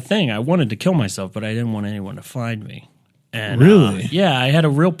that was my thing. I wanted to kill myself, but I didn't want anyone to find me. And, Really? yeah, I had a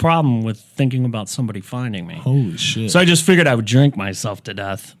real problem with thinking about somebody finding me. Holy shit. So I just figured I would drink myself to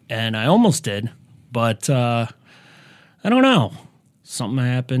death, and I almost did, but I don't know. Something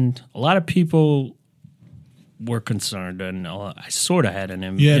happened. A lot of people were concerned, and I sort of had an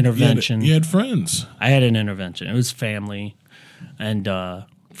intervention. You had friends. I had an intervention. It was family and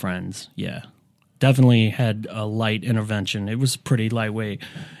friends. Yeah, definitely had a light intervention. It was pretty lightweight,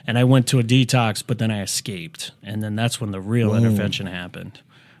 and I went to a detox, but then I escaped, and then that's when the real intervention happened.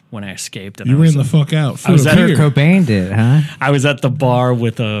 When I escaped, and You I was ran the fuck out. I was at Kurt Cobain did, huh? I was at the bar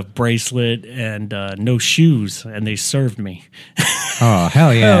with a bracelet and no shoes, and they served me. Oh,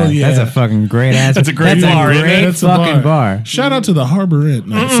 hell yeah. Hell yeah. That's a fucking great ass. That's a great bar, isn't it? That's a fucking bar. Shout out to the Harbor Inn.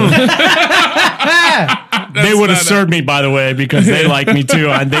 No, They would have served me, by the way, because they like me too,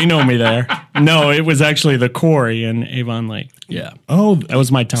 and they know me there. No, it was actually the Quarry in Avon Lake. Yeah, oh, that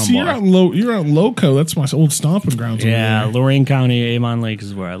was my town see, bar. you're out in Loco. That's my old stomping grounds. Yeah, over there. Lorain County, Avon Lake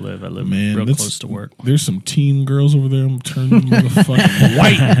is where I live. I live Man, real that's- close to work. There's some teen girls over there. I'm turning motherfucking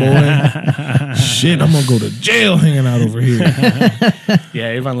white, boy. Shit, I'm gonna go to jail hanging out over here. Yeah,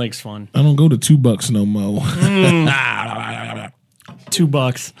 Avon Lake's fun. I don't go to $2 no more.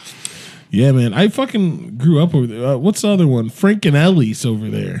 $2. Yeah, man. I fucking grew up over there. What's the other one? Frank and Ellie's over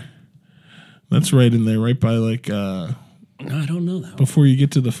there. That's right in there, right by like No, I don't know that. before you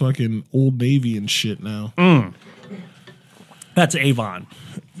get to the fucking Old Navy and shit now. That's Avon.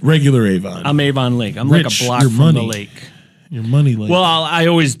 Regular Avon. I'm Avon Lake. I'm Rich, like a block your from money. the lake. Your money like Well, I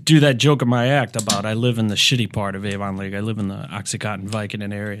always do that joke in my act about I live in the shitty part of Avon Lake. I live in the Oxycontin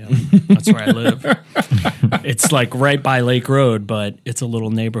Vicodin area. That's where I live. It's like right by Lake Road, but it's a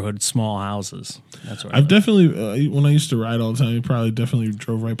little neighborhood, small houses. That's where I I've live. definitely when I used to ride all the time, you probably definitely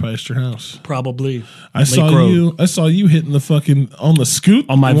drove right past your house. Probably. I saw you hitting the fucking on the scoot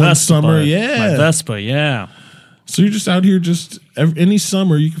On my one Vespa. summer. Yeah. My Vespa, yeah. So you're just out here any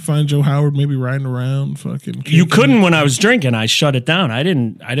summer you can find Joe Howard maybe riding around fucking You kicking. couldn't when I was drinking. I shut it down. I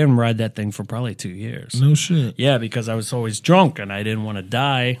didn't ride that thing for probably 2 years. No shit. Yeah, because I was always drunk and I didn't want to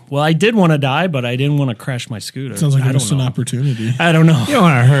die. Well, I did want to die, but I didn't want to crash my scooter. Sounds like I it was don't an know. opportunity. I don't know. You don't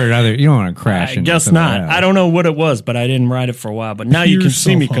want to hurt other. You don't want to crash. I into guess somebody not. else. I don't know what it was, but I didn't ride it for a while. But now you Pure can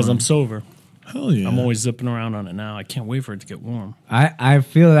see me because self-harm. I'm sober. Hell yeah. I'm always zipping around on it now. I can't wait for it to get warm. I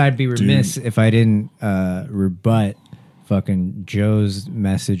feel that I'd be remiss if I didn't rebut fucking Joe's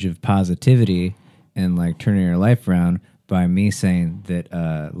message of positivity and like turning your life around by me saying that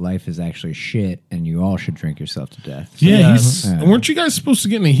life is actually shit and you all should drink yourself to death. So, Yeah, Yeah. weren't you guys supposed to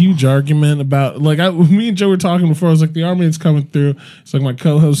get in a huge argument about me and Joe were talking before? I was like, the Army's coming through. It's like my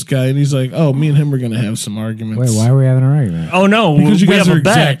co-host guy, and he's like, oh, me and him are gonna have some arguments. wait, why are we having an argument? Oh no, Because you we guys have are a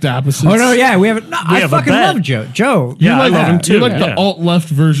bet. exact opposites. Oh no, yeah, we have. No, I have a fucking bet. love Joe. Joe, Yeah, You're I like, love him too. You're like yeah. the alt-left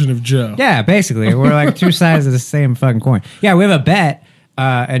version of Joe. Yeah, basically, we're like two sides of the same fucking coin. Yeah, we have a bet,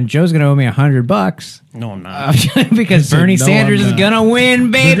 and Joe's gonna owe me $100 No, I'm not. because said, Bernie "No, Sanders I'm is not." gonna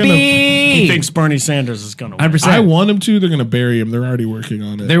win, They're gonna- baby. He thinks Bernie Sanders is going to win. 100%. I want him to. They're gonna bury him. They're already working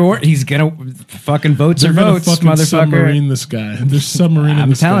on it. He's gonna fucking votes They're or gonna votes, fucking motherfucker. submarine this guy. They're submarining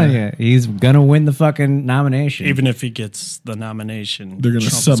I'm this telling guy. you, he's gonna win the fucking nomination. Even if he gets the nomination, They're gonna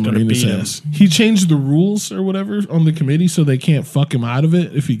Trump is gonna submarine his beat him. ass. He changed the rules or whatever on the committee so they can't fuck him out of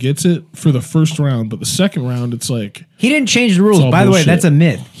it if he gets it for the first round. But the second round, it's like He didn't change the rules. It's all By the way, bullshit. that's a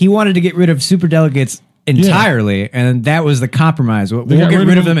myth. He wanted to get rid of superdelegates entirely, and that was the compromise. We'll got get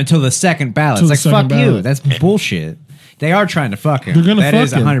rid of him them until the second ballot. till It's the like, fuck second you. ballot. That's bullshit. They are trying to fuck him. they're gonna That fuck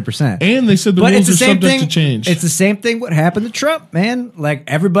is him 100%. And they said the But rules it's the are same subject thing. to change. It's the same thing. What happened to Trump, man? Like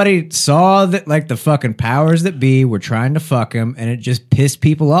everybody saw that, like the fucking powers that be were trying to fuck him, and it just pissed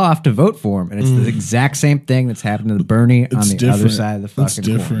people off to vote for him. And it's the exact same thing that's happened to Bernie on the other different. side of the It's fucking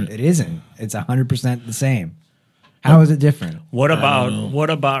coin. different. It isn't. It's 100% the same. How is it different? What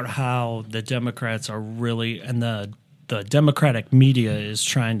about how the Democrats are really and the Democratic media is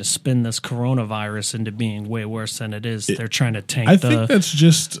trying to spin this coronavirus into being way worse than it is? They're trying to tank I the. think that's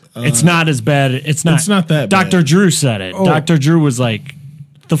just. it's not as bad. It's not that Dr. bad. Drew said it. Oh. Dr. Drew was like,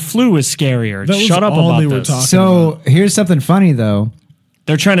 the flu is scarier. That was Shut up all about they were this. talking So here's something funny though.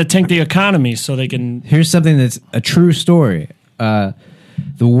 They're trying to tank the economy so they can. Here's something that's a true story.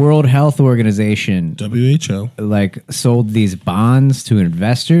 The World Health Organization WHO. like sold these bonds to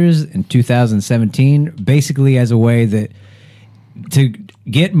investors in 2017, basically as a way that to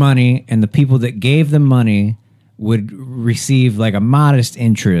get money, and the people that gave them money would receive like a modest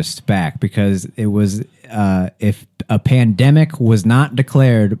interest back because it was if a pandemic was not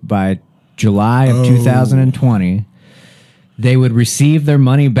declared by July of 2020, They would receive their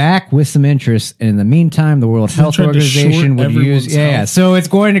money back with some interest. And in the meantime, the World Health tried to Organization short would use. everyone's Yeah. health. So it's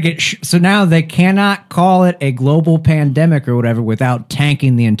going to get. So now they cannot call it a global pandemic or whatever without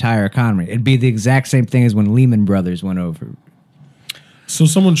tanking the entire economy. It'd be the exact same thing as when Lehman Brothers went over. So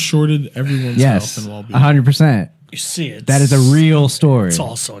someone shorted everyone's Yes. health and well-being. 100%. You see it. That is a real story. It's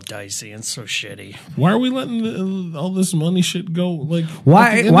all so dicey and so shitty. Why are we letting all this money shit go? Like, at the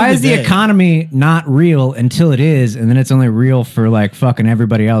Why end why of is the day- economy not real until it is, and then it's only real for like fucking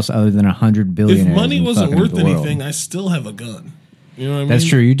everybody else other than 100 If billion? money wasn't worth anything, I still have a gun. You know what I mean? That's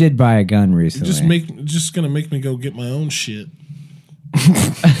true. You did buy a gun recently. Just gonna make me go get my own shit.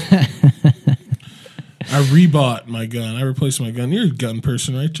 I rebought my gun. I replaced my gun. You're a gun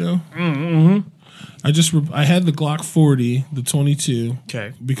person, right, Joe? Mm-hmm. I had the Glock 40, the 22,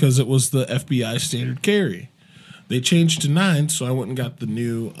 Okay. because it was the FBI standard carry. They changed to 9, so I went and got the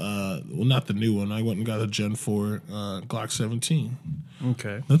new, well, not the new one. I went and got a Gen 4 Glock 17.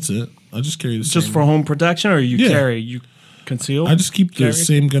 Okay. That's it. I just carry the Just same. for home protection, or you Yeah. you conceal? I just keep the carry?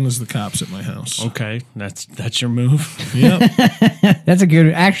 same gun as the cops at my house. Okay, that's your move. Yep. That's a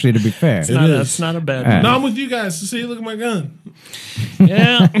good. Actually, to be fair, It is. That's not a bad All right. move. No, I'm with you guys. See, look at my gun.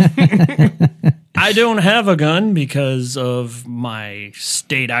 Yeah. I don't have a gun because of my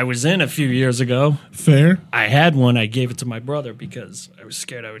state I was in a few years ago. Fair. I had one. I gave it to my brother because I was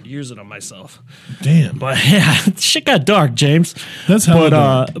scared I would use it on myself. Damn. But yeah, shit got dark, James. That's hella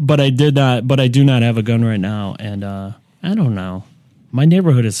dark. But I did not. But I do not have a gun right now, and I don't know. My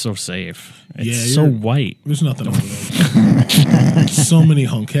neighborhood is so safe. It's Yeah, so you're- white. There's nothing wrong with that. So many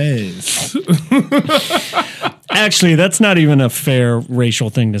honkays. Actually, that's not even a fair racial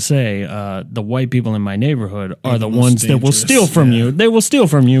thing to say. The white people in my neighborhood are the most ones that will dangerous, steal from yeah. you. They will steal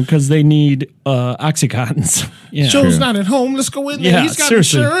from you because they need Oxycontins. Yeah. Joe's not at home. Let's go in there. Yeah, He's got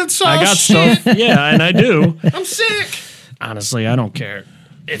seriously. insurance. Oh, I got shit. stuff. Yeah, and I do. I'm sick. Honestly, I don't care.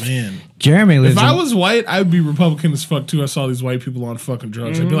 Man. Jeremy lives. If I in- was white, I'd be Republican as fuck too. I saw these white people on fucking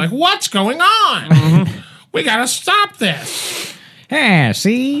drugs. I'd be like, what's going on? We gotta stop this. Hey,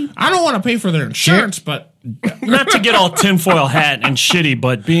 see, I don't want to pay for their insurance, but Not to get all tinfoil hat and shitty,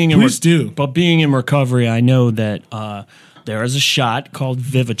 but being in Please do. But being in recovery, I know that there is a shot called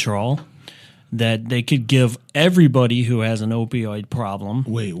Vivitrol that they could give everybody who has an opioid problem.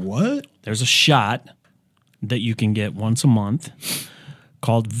 wait, what? There's a shot that you can get once a month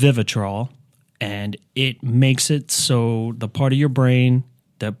called Vivitrol, and it makes it so the part of your brain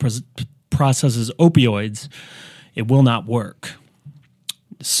that processes opioids, it will not work.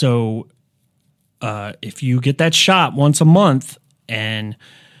 So if you get that shot once a month and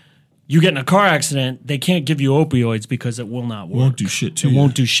you get in a car accident, they can't give you opioids because it will not work. Won't do shit to It you.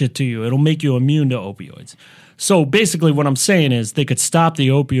 won't do shit to you. It'll make you immune to opioids. So basically what I'm saying is they could stop the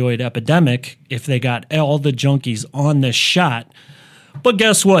opioid epidemic if they got all the junkies on this shot. But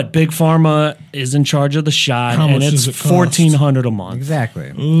guess what? Big Pharma is in charge of the shot, How and much it's does it cost? $1,400 a month.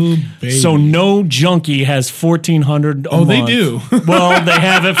 exactly. Ooh, baby. So no junkie has $1,400 a month. they do. Well, they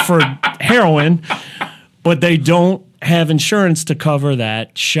have it for heroin, but they don't have insurance to cover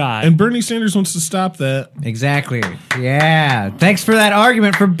that shot. And Bernie Sanders wants to stop that. Exactly. Yeah. Thanks for that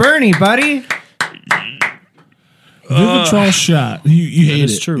argument for Bernie, buddy. Vivitrol shot. You hate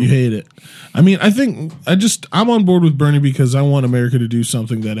is it. true. You hate it. I mean, I'm on board with Bernie because I want America to do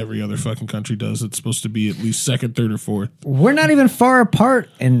something that every other fucking country does. It's supposed to be at least second, third, or fourth. We're not even far apart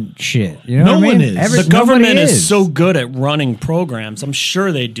in shit. You know No what I one mean? is. the government nobody is so good at running programs. I'm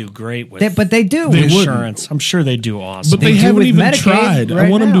sure they do great with But they do. They would. insurance. I'm sure they do awesome. But they do haven't with even Medicaid tried. I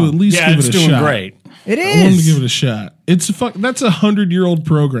right want them now. to at least yeah, give it's it a doing shot. great. It I want them to is. give it a shot. It's that's 100-year-old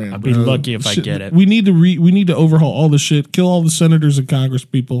program. I'd be lucky if I get it. We need to overhaul all the shit, kill all the senators and Congress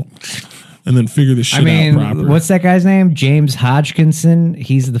people, and then figure this shit I mean, out proper. what's that guy's name? James Hodgkinson.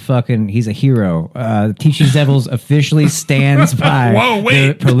 He's a hero. Teaching Devils officially stands by Whoa,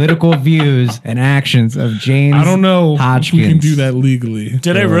 wait. the political views and actions of James I don't know Hodgkins. if we can do that legally.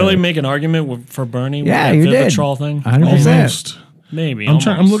 Did I really make an argument for Bernie Yeah, with you that did. Vivitrol thing? 100%. Almost. Maybe.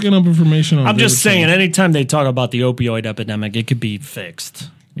 I'm looking up information on I'm just Vivitrol. saying, anytime they talk about the opioid epidemic, it could be fixed.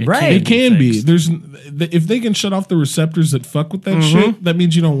 Right. It can be. fixed. There's if they can shut off the receptors that fuck with that shit, that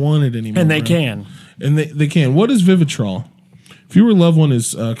means you don't want it anymore. And they bro. can. And they can. What is Vivitrol? If your loved one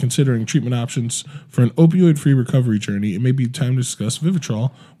is considering treatment options for an opioid-free recovery journey, it may be time to discuss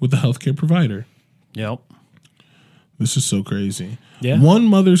Vivitrol with the healthcare provider. Yep. This is so crazy. Yeah. One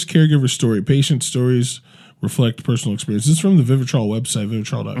mother's caregiver story. Patient stories reflect personal experience. This is from the Vivitrol website,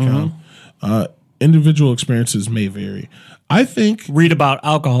 Vivitrol.com. Individual experiences may vary. I think, Read about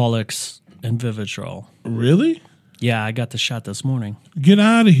alcoholics and Vivitrol. really? Yeah, I got the shot this morning. Get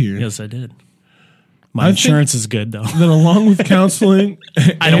out of here. Yes, I did. My insurance is good though. That along with counseling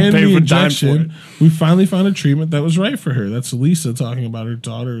I don't and pay the for dime for injection, we finally found a treatment that was right for her. That's Lisa talking about her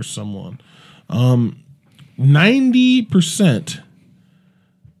daughter or someone. 90%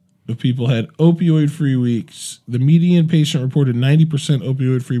 of people had opioid-free weeks. The median patient reported 90%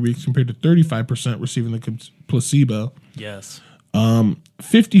 opioid-free weeks compared to 35% receiving the placebo. Yes.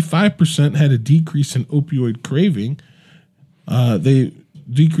 55% had a decrease in opioid craving. They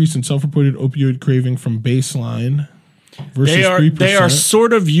decreased in self-reported opioid craving from baseline versus 3%. They are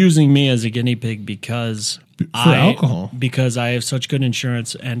sort of using me as a guinea pig because alcohol. Because I have such good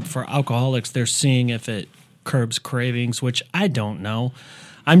insurance, and for alcoholics, they're seeing if it curbs cravings, which I don't know.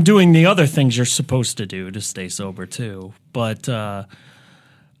 I'm doing the other things you're supposed to do to stay sober too, but I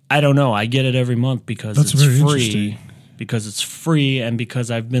don't know. I get it every month because That's it's very free. interesting. Because it's free and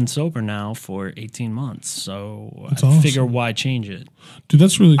because I've been sober now for 18 months. So That's I awesome. figure why change it? Dude,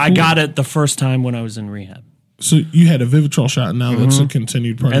 that's really cool. I got it the first time when I was in rehab. So you had a Vivitrol shot, and now that's a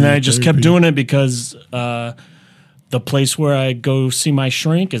continued part. And of then your I just therapy. kept doing it because the place where I go see my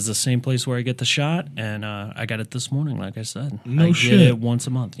shrink is the same place where I get the shot. And I got it this morning, like I said. No I shit. get it once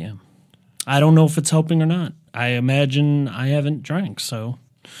a month, yeah. I don't know if it's helping or not. I imagine I haven't drank, so...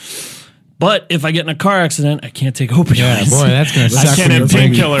 But if I get in a car accident, I can't take opioids. Yeah, boy, that's gonna I suck. can't have That's gonna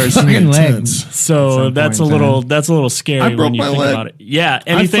be painkillers. Fucking leg. intense. So some that's a point in little time. that's a little scary I broke when you my think leg. about it. Yeah,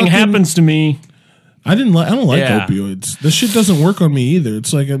 anything fucking- happens to me, I don't like Yeah. opioids. This shit doesn't work on me either.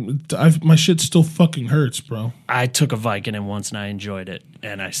 It's like my shit still fucking hurts, bro. I took a Vicodin once and I enjoyed it,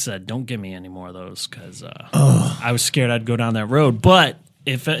 and I said, "Don't give me any more of those," because I was scared I'd go down that road. But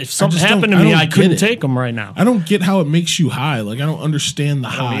if something just happened don't- to me, I I don't couldn't get it. take them right now. I don't get how it makes you high. Like I don't understand the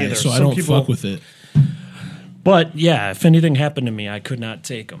high, either. so I Some don't people- fuck with it. But yeah, if anything happened to me, I could not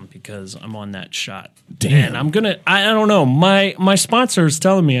take them because I'm on that shot. Damn. And I'm gonna. I don't know. My sponsor is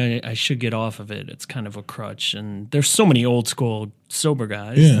telling me I should get off of it. It's kind of a crutch, and there's so many old school sober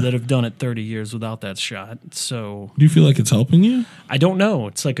guys Yeah. that have done it 30 years without that shot. So Do you feel like it's helping you? I don't know.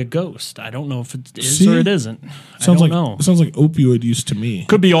 It's like a ghost. I don't know if it is See? or it isn't. I Sounds don't like know. sounds like opioid use to me.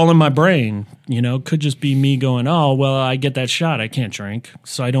 Could be all in my brain, could just be me going, oh, well, I get that shot. I can't drink.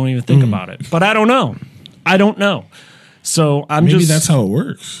 So I don't even think about it. But I don't know. So I'm Maybe just. that's how it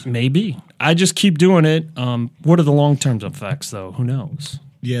works. Maybe. I just keep doing it. What are the long-term effects, though? Who knows?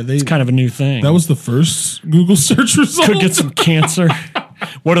 Yeah, they It's kind of a new thing. that was the first Google search result. Could get some cancer.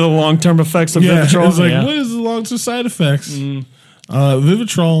 What are the long-term effects of yeah, Vivitrol? it's like Yeah. what is the long-term side effects?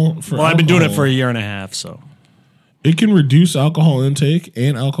 Vivitrol for Well, I've been doing it for alcohol, a year and a half, so. It can reduce alcohol intake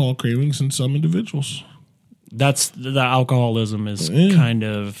and alcohol cravings in some individuals. That's the alcoholism is Yeah. kind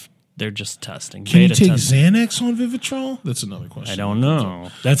of, they're just testing. Can you beta take testing. Xanax on Vivitrol? That's another question. I don't know.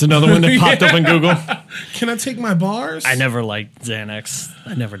 That's another one that popped up in Google. Can I take my bars? I never liked Xanax.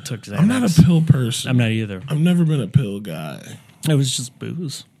 I never took Xanax. I'm not a pill person. I'm not either. I've never been a pill guy. It was just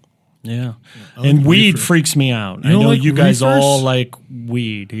booze. Yeah. I like And weed reefer. freaks me out. I don't know like you guys reefers? all like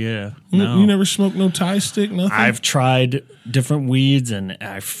weed. Yeah. No. You never smoked no Thai stick, nothing? I've tried different weeds and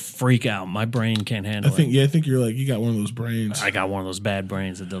I freak out. My brain can't handle it. I think you're like, you got one of those brains. I got one of those bad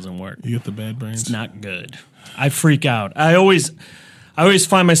brains that doesn't work. You got the bad brains. It's not good. I freak out. I always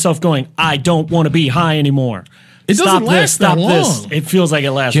find myself going, I don't want to be high anymore. It doesn't Stop last this, stop that this. long. It feels like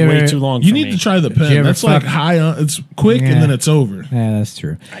it lasts You way ever- too long You for need me. to try the Did you pen. ever That's like fuck- high on. It's quick Yeah. and then it's over. Yeah, that's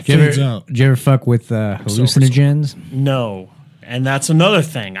true. fades out. Did you ever fuck with hallucinogens? No. And that's another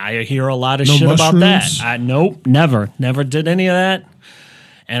thing. I hear a lot of No shit about that. mushrooms? Nope, never did any of that.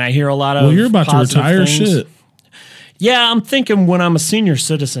 And I hear a lot of Well, you're about to positive retire. things. Shit. Yeah, I'm thinking when I'm a senior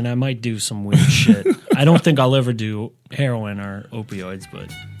citizen, I might do some weird shit. I don't think I'll ever do heroin or opioids,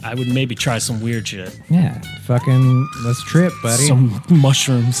 but I would maybe try some weird shit. Yeah, fucking let's trip, buddy. Some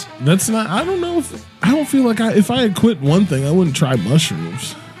mushrooms. That's not. I don't know if I don't feel like if I had quit one thing, I wouldn't try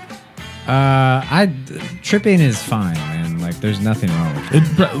mushrooms. Tripping is fine, man. Like, there's nothing wrong with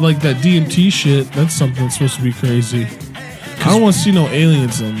it. It like that DMT shit. That's something that's supposed to be crazy. I don't want to see no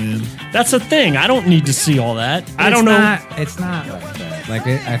aliens though, man. That's the thing. I don't need to see all that. I don't know. It's not like that. Like,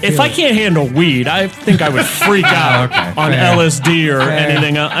 If I can't handle weed, I think I would freak out okay, on fair. LSD or Fair.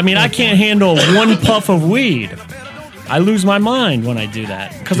 anything else. I mean, I can't handle one puff of weed. I lose my mind when I do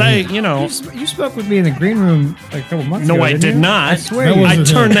that. Because You spoke with me in the green room like a couple months ago. no, I didn't did you? not. I swear. That you wasn't I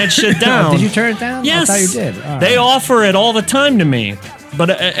did. turned that shit down. Did you turn it down? Yes. I thought you did. All They right. offer it all the time to me. But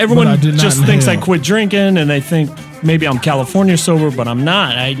everyone But I did not just thinks I inhale. quit drinking and they think maybe I'm California sober, but I'm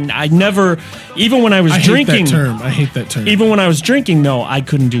not. I never, even when I was I hate drinking, that term. I hate that term. even when I was drinking, no, I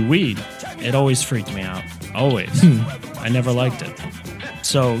couldn't do weed. It always freaked me out. Always. I never liked it.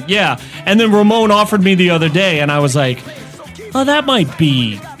 So, yeah. And then Ramon offered me the other day, and I was like, oh, that might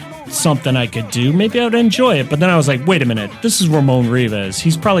be something I could do, maybe I would enjoy it. But then I was like, wait a minute, this is Ramon Rivas.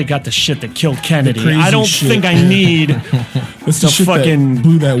 He's probably got the shit that killed Kennedy. crazy I don't shit, think I yeah. need That's the the shit fucking- that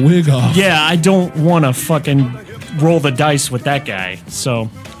blew that wig off. Yeah, I don't want to fucking roll the dice with that guy. So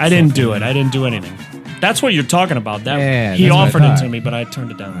I didn't do it. I didn't do anything. That's what you're talking about. That Yeah, he that's what I offered it thought. to me, but I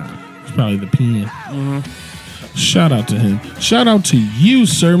turned it down. It's probably the pen. Shout out to him. Shout out to you,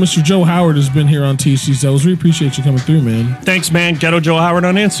 sir. Mr. Joe Howard has been here on TC Zells. We appreciate you coming through, man. Thanks, man. Ghetto Joe Howard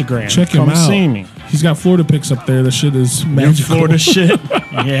on Instagram. Check him Come out. see me. He's got Florida pics up there. The shit is Your magical. Florida shit.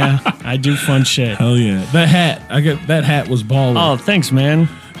 Yeah, I do fun shit. Hell yeah. That hat. That hat was baller. Oh, thanks, man.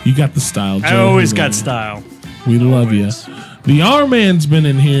 You got the style, Joe. I always We got love you. style. We love you. The R-Man's been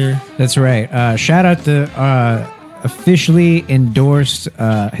in here. That's right. Shout out to officially endorsed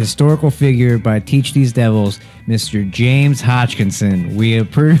historical figure by Teach These Devils, Mr. James Hodgkinson. We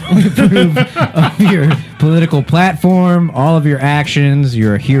approve of your political platform, all of your actions.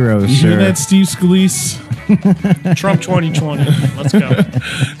 You're a hero, You sir. hear that, Steve Scalise? Trump 2020. Let's go.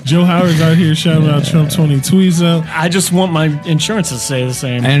 Joe Howard's out here shouting out Trump 20 Tweezo. I just want my insurance to say the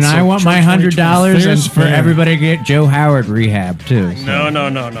same. And So I want Trump my $100 Fair and is for fair. everybody to get Joe Howard rehab too. No.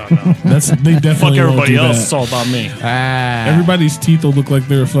 That's they definitely Fuck won't everybody do else. that. It's all about me. Everybody's teeth will look like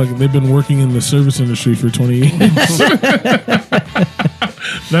they're fucking. They've been working in the service industry for 20 years.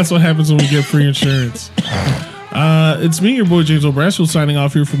 That's what happens when we get free insurance. It's me, your boy James O'Braswell, signing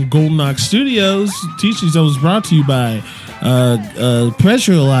off here from Golden Ox Studios. Teachings that was brought to you by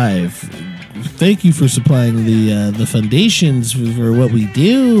Pressure Live. Thank you for supplying the foundations for what we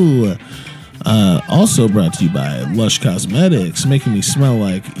do. Also brought to you by Lush Cosmetics, making me smell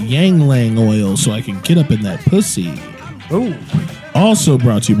like Yang Lang oil so I can get up in that pussy. Ooh. Also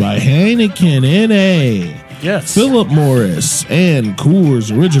brought to you by Heineken NA, Yes. Philip Morris, and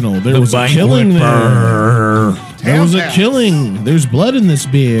Coors Original. There was a killing there. There was a killing. There's blood in this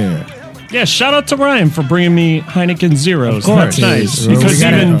beer. Yeah, shout out to Ryan for bringing me Heineken Zeros. course. That's nice. We Because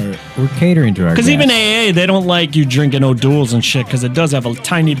gotta- even We're catering to our because even guests. AA, they don't like you drinking O'Doul's and shit because it does have a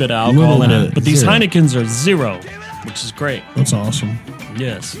tiny bit of alcohol Little in bit. it. But these Zero. Heinekens are zero, which is great. That's awesome.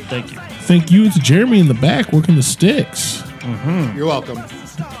 Yes, thank you. Thank you to Jeremy in the back working the sticks. You're welcome.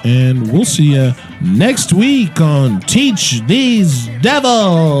 And we'll see you next week on Teach These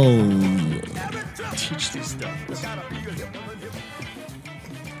Devils. Teach these devils.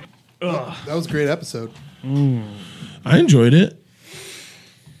 That was a great episode. I enjoyed it.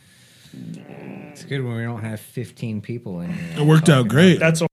 It's good when we don't have 15 people in here. It worked out great. That's